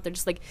drawn out. They're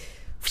just like,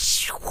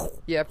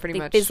 yeah, pretty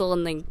much. They fizzle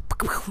and they.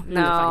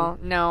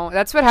 No,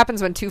 that's what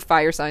happens when two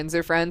fire signs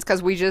are friends,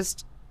 because we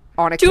just.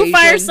 On occasion. 2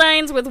 fire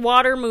signs with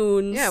water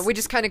moons. Yeah, we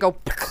just kind of go,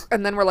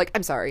 and then we're like,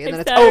 I'm sorry, and then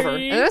it's over.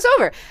 And then it's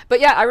over. But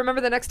yeah, I remember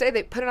the next day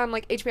they put it on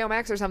like HBO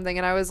Max or something,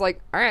 and I was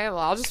like, all right, well,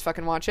 I'll just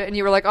fucking watch it. And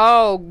you were like,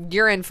 oh,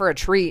 you're in for a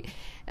treat.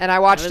 And I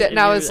watched it, and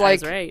I was like,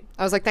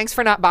 thanks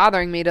for not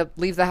bothering me to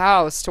leave the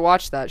house to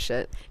watch that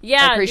shit.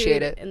 Yeah, I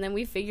appreciate it. And then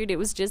we figured it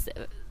was just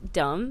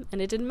dumb,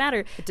 and it didn't matter.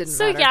 It didn't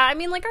matter. So yeah, I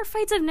mean, like, our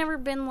fights have never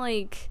been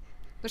like.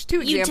 There's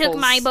 2 examples. You took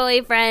my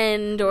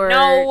boyfriend, or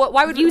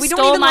why would you we stole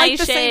don't even my like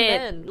the shit.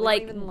 Same men.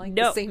 Like,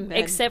 the same men.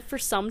 Except for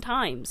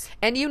sometimes.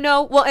 And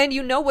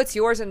what's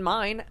yours and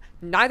mine.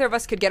 Neither of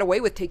us could get away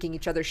with taking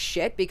each other's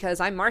shit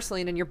because I'm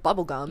Marceline and you're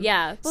bubblegum.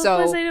 Yeah. Well,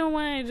 so I don't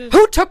want to.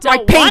 Who took my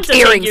pink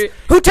earrings?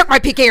 Who took my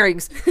pink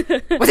earrings?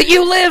 Was it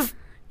you, Liv?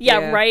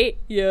 Yeah. Right.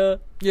 Yeah.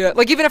 Yeah.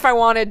 Like, even if I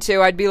wanted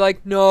to, I'd be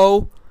like,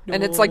 no.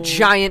 And it's like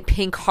giant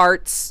pink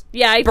hearts.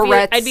 Yeah, I'd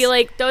be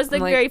like, those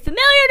look very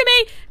familiar to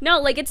me. No,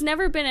 like it's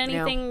never been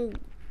anything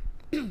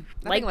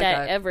like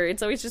that ever.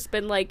 It's always just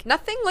been like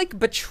nothing like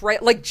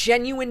like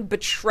genuine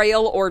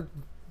betrayal or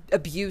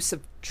abuse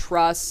of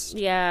trust.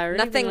 Yeah, or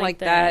nothing like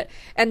that.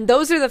 And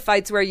those are the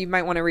fights where you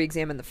might want to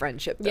re-examine the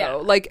friendship, though. Yeah,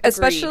 like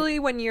especially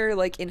when you're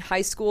like in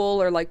high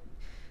school or like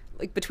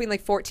between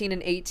like 14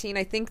 and 18.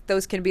 I think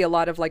those can be a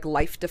lot of like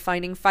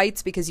life-defining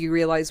fights because you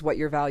realize what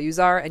your values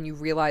are and you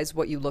realize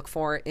what you look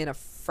for in a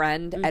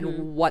friend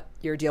and what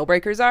your deal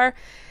breakers are.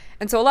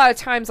 And so a lot of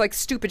times like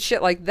stupid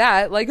shit like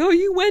that, like, oh,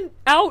 you went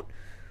out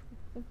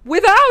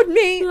without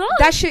me,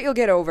 that shit you'll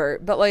get over.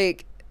 But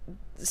like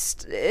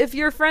if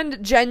your friend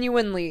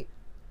genuinely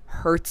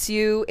hurts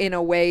you in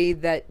a way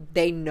that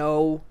they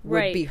know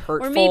would be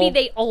hurtful, or maybe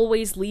they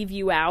always leave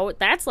you out,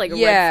 that's like a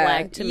red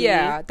flag to me.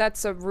 Yeah,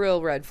 that's a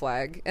real red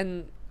flag.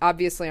 And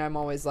obviously I'm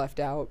always left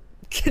out.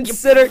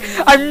 Consider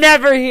I'm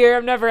never here,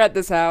 I'm never at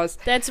this house.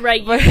 That's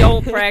right, you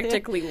don't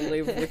practically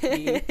live with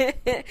me.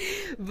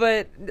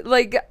 But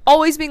like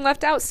always being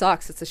left out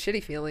sucks. It's a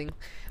shitty feeling.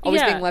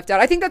 Always being left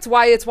out. I think that's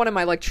why it's one of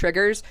my like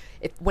triggers.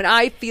 When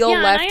I feel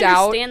left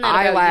out,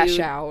 I lash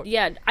out.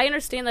 Yeah, I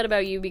understand that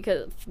about you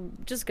because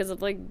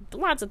of like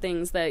lots of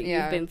things that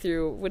you've been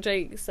through, which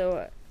I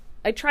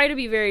try to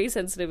be very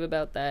sensitive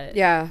about that.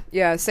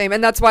 Yeah, same.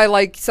 And that's why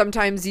like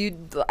sometimes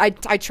I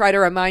try to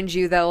remind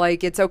you that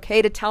like it's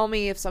okay to tell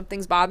me if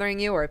something's bothering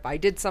you or if I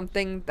did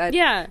something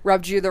that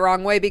rubbed you the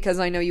wrong way, because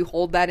I know you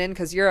hold that in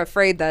because you're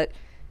afraid that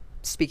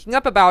speaking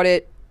up about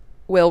it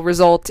will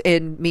result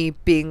in me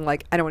being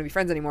like, I don't want to be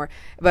friends anymore.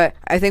 But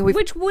I think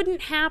which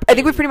wouldn't happen. I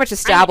think we've pretty much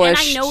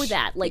established. And I know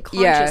that, like,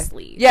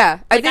 consciously. Yeah.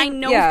 I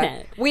know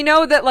that. We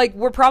know that, like,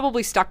 we're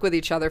probably stuck with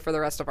each other for the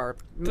rest of our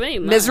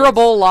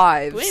miserable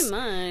lives. Way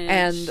much.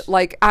 And,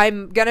 like,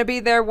 I'm gonna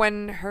be there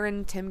when her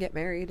and Tim get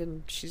married,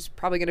 and she's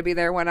probably gonna be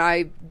there when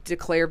I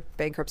declare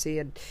bankruptcy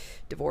and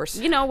divorce.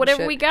 You know,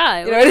 whatever we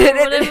got. You know,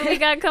 whatever we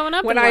got coming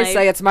up when I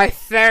say it's my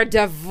third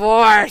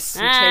divorce,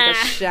 we take a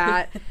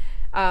shot.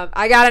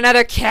 I got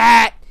another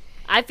cat.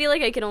 I feel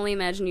like I can only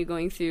imagine you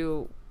going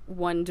through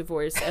one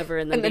divorce ever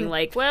and then being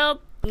like,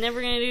 well, never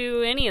going to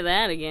do any of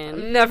that again.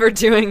 I'm never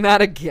doing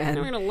that again.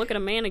 Never going to look at a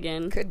man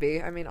again. Could be.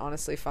 I mean,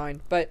 honestly,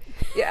 fine. But,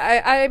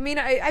 yeah, I mean,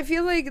 I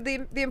feel like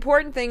the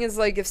important thing is,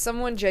 like, if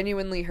someone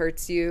genuinely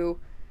hurts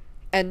you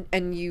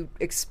and you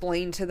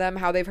explain to them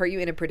how they've hurt you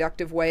in a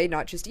productive way,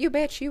 not just, you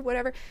bitch, you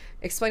whatever.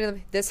 Explain to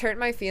them, this hurt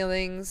my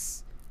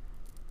feelings.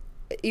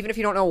 Even if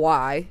you don't know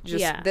why.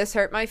 Just, this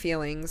hurt my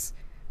feelings.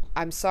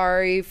 I'm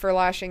sorry for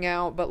lashing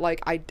out, but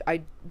like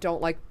I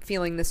don't like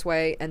feeling this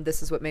way, and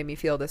this is what made me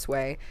feel this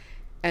way.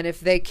 And if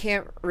they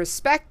can't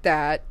respect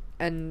that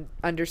and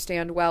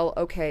understand, well,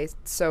 okay,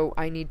 so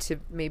I need to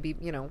maybe,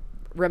 you know,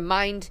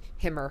 remind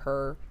him or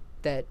her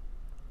that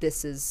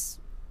this is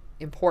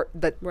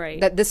important,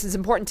 that this is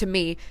important to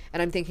me,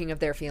 and I'm thinking of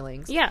their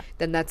feelings. Yeah.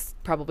 Then that's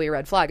probably a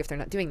red flag if they're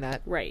not doing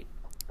that. Right.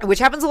 Which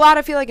happens a lot,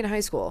 I feel like, in high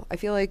school. I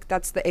feel like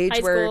that's the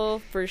age where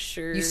for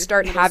sure. you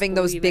start having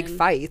those big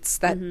fights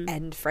that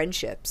end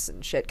friendships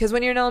and shit. Because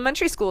when you're in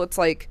elementary school, it's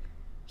like,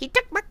 he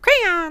took my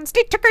crayons,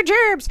 he took our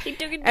gerbs.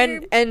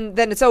 And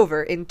then it's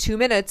over in 2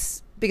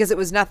 minutes because it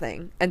was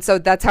nothing. And so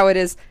that's how it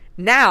is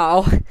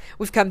now.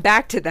 We've come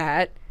back to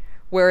that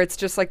where it's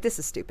just like, this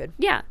is stupid.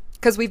 Yeah.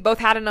 Because we've both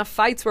had enough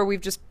fights where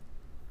we've just,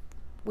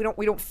 we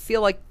don't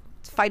feel like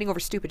fighting over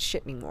stupid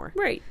shit anymore.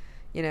 Right.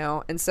 You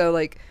know? And so,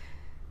 like,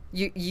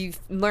 You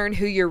learn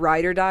who your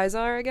ride or dies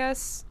are, I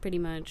guess. Pretty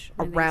much.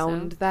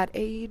 Around that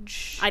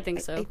age. I think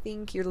so. I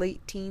think your late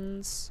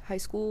teens, high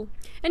school.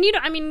 And you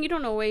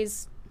don't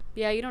always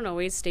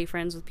stay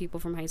friends with people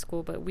from high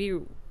school, but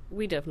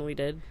we definitely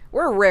did.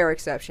 We're a rare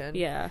exception.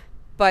 Yeah.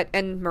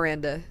 And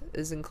Miranda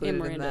is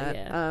included in that.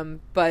 Yeah.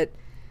 But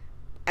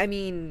I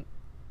mean,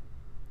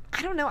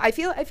 I don't know. I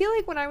feel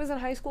like when I was in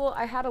high school,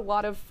 I had a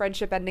lot of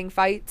friendship ending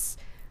fights,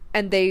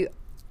 and they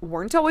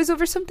weren't always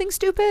over something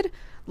stupid.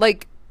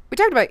 Like, we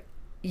talked about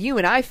you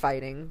and I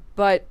fighting,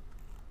 but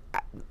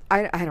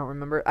I don't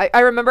remember.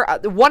 I remember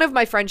one of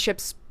my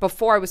friendships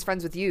before I was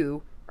friends with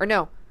you, or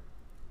no,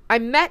 I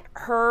met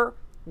her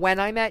when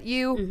I met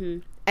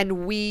you,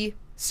 and we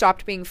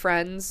stopped being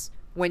friends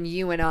when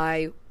you and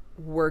I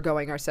were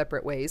going our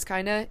separate ways,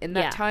 kind of, in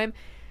that time.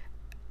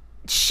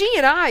 She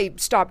and I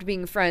stopped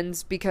being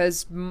friends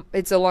because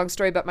it's a long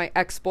story, but my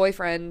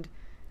ex-boyfriend,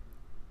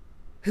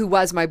 who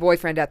was my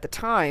boyfriend at the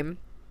time,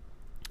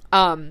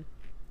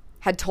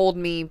 had told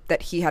me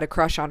that he had a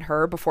crush on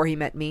her before he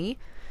met me.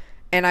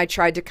 And I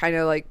tried to kind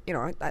of like, you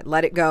know, I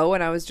let it go.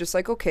 And I was just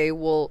like, okay,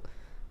 well,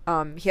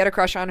 he had a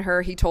crush on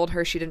her. He told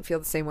her, she didn't feel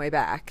the same way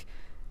back.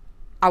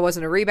 I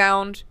wasn't a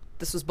rebound.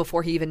 This was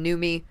before he even knew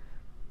me.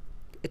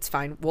 It's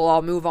fine. We'll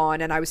all move on.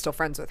 And I was still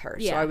friends with her.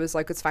 Yeah. So I was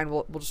like, it's fine.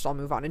 We'll just all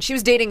move on. And she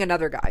was dating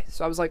another guy.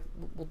 So I was like,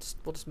 we'll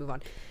just move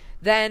on.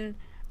 Then,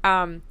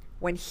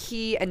 when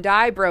he and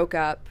I broke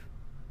up,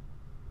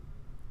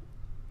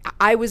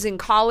 I was in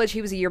college.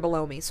 He was a year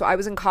below me. So I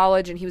was in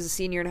college and he was a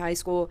senior in high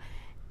school.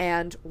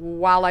 And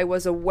while I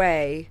was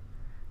away,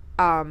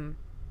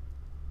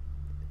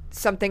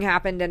 something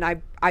happened and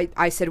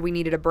I said we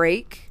needed a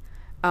break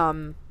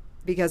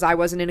because I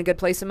wasn't in a good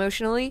place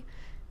emotionally.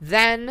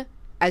 Then,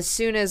 as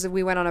soon as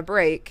we went on a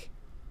break,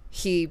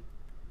 he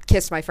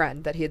kissed my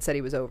friend that he had said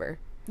he was over.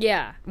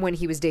 Yeah. When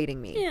he was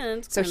dating me. Yeah,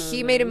 so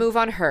he made a move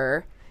on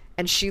her,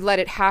 and she let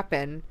it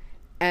happen,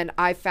 and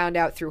I found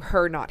out through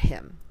her, not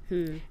him.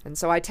 And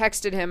so I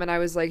texted him, and I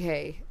was like,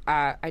 hey,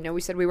 I know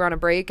we said we were on a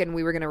break, and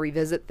we were going to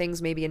revisit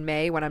things maybe in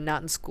May when I'm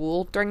not in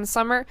school during the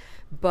summer,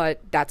 but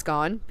that's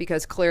gone,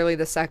 because clearly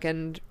the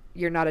second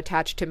you're not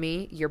attached to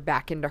me, you're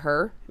back into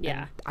her.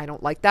 Yeah. I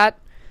don't like that.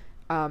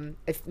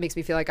 It makes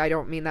me feel like I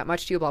don't mean that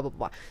much to you, blah, blah,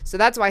 blah. So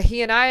that's why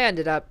he and I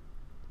ended up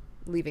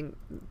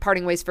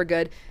parting ways for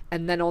good.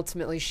 And then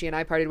ultimately she and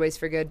I parted ways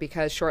for good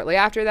because shortly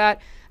after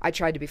that, I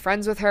tried to be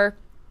friends with her.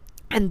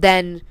 And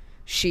then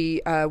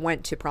she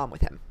went to prom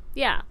with him.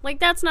 Yeah. Like,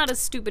 that's not a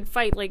stupid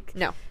fight. Like,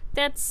 no.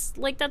 That's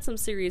some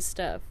serious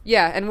stuff.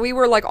 Yeah. And we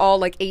were like all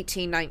like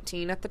 18,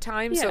 19 at the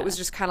time. Yeah. So it was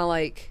just kind of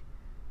like.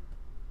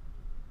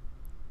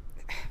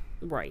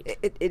 Right.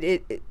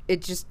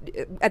 It just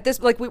at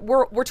this, like,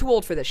 we're too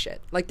old for this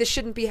shit. Like, this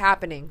shouldn't be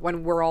happening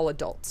when we're all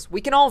adults. We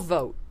can all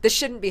vote. This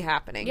shouldn't be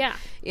happening. Yeah.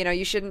 You know,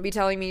 you shouldn't be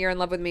telling me you're in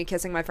love with me,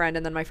 kissing my friend,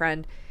 and then my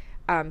friend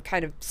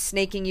kind of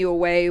snaking you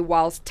away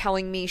while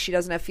telling me she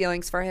doesn't have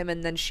feelings for him,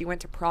 and then she went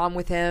to prom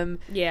with him.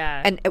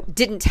 Yeah. And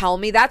didn't tell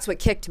me. That's what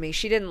kicked me.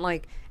 She didn't,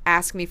 like,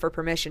 ask me for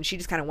permission. She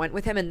just kind of went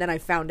with him, and then I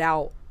found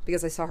out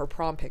because I saw her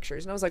prom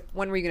pictures. And I was like,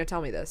 when were you going to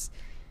tell me this?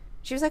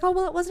 She was like, oh,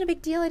 well, it wasn't a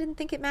big deal. I didn't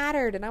think it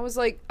mattered. And I was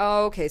like,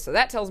 oh, okay, so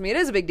that tells me it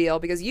is a big deal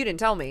because you didn't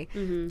tell me.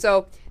 Mm-hmm.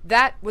 So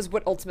that was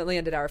what ultimately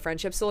ended our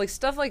friendship. So, like,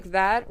 stuff like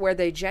that where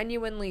they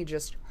genuinely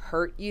just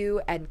hurt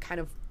you and kind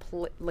of,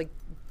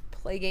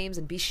 play games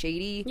and be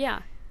shady.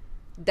 Yeah.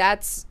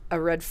 That's a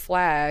red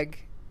flag.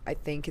 I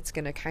think it's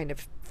going to kind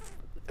of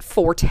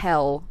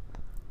foretell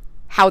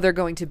how they're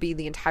going to be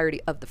the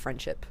entirety of the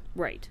friendship.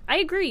 Right. I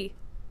agree.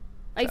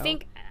 So.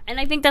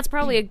 I think that's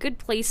probably a good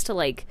place to,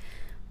 like,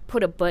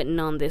 put a button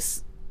on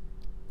this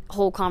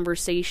whole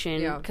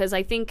conversation because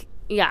I think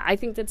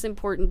that's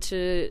important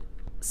to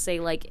say,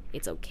 like,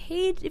 it's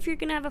okay if you're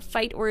gonna have a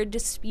fight or a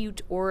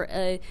dispute or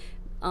a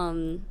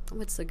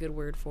what's the good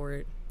word for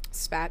it?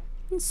 Spat.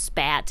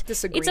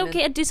 Disagreement. It's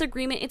okay, a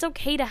disagreement. It's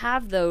okay to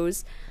have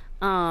those,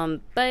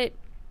 but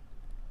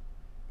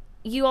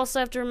you also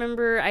have to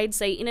remember, I'd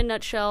say, in a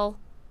nutshell,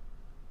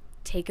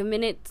 take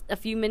a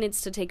few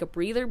minutes to take a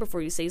breather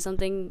before you say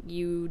something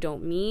you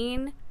don't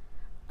mean.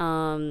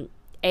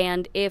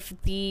 And if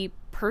the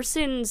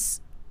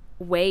person's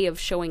way of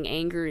showing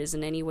anger is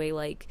in any way,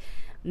 like,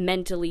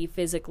 mentally,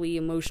 physically,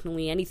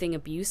 emotionally, anything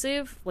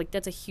abusive, like,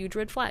 that's a huge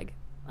red flag.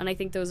 And I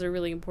think those are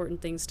really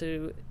important things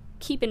to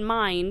keep in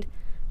mind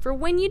for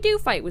when you do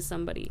fight with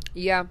somebody.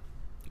 Yeah.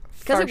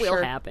 Because it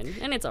will happen,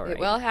 and it's all right. It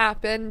will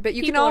happen, but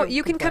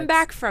you can come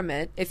back from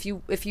it if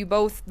you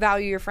both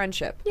value your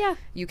friendship. Yeah.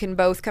 You can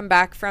both come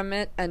back from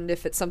it, and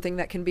if it's something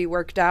that can be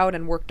worked out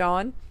and worked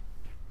on,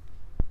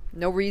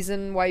 no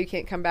reason why you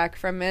can't come back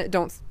from it.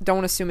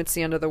 Don't assume it's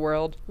the end of the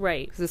world.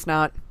 Right. Because it's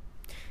not.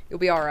 You'll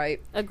be all right.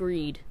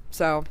 Agreed.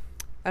 So,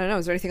 I don't know.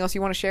 Is there anything else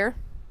you want to share?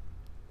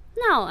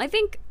 No, I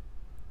think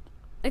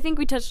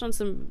we touched on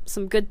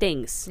some good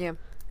things. Yeah.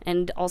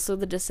 And also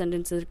the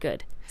Descendants is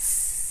good.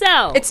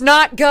 So. It's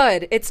not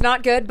good. It's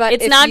not good, but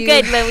it's not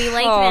good, but we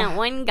like that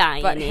one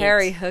guy. But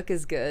Harry Hook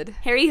is good.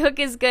 Harry Hook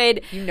is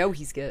good. You know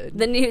he's good.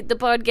 The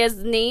podcast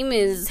name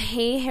is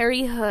Hey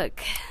Harry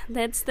Hook.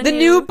 That's the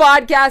new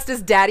podcast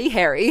is Daddy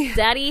Harry.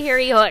 Daddy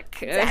Harry Hook.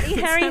 Daddy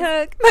Harry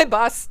Hook. My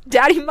boss,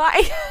 Daddy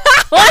Mike.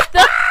 What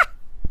the?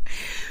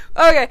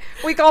 Okay,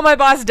 we call my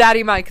boss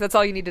Daddy Mike. That's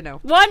all you need to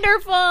know.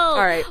 Wonderful.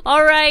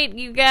 All right,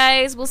 you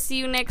guys. We'll see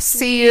you next week.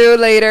 See you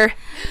later.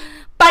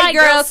 Bye,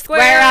 girl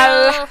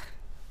squirrel.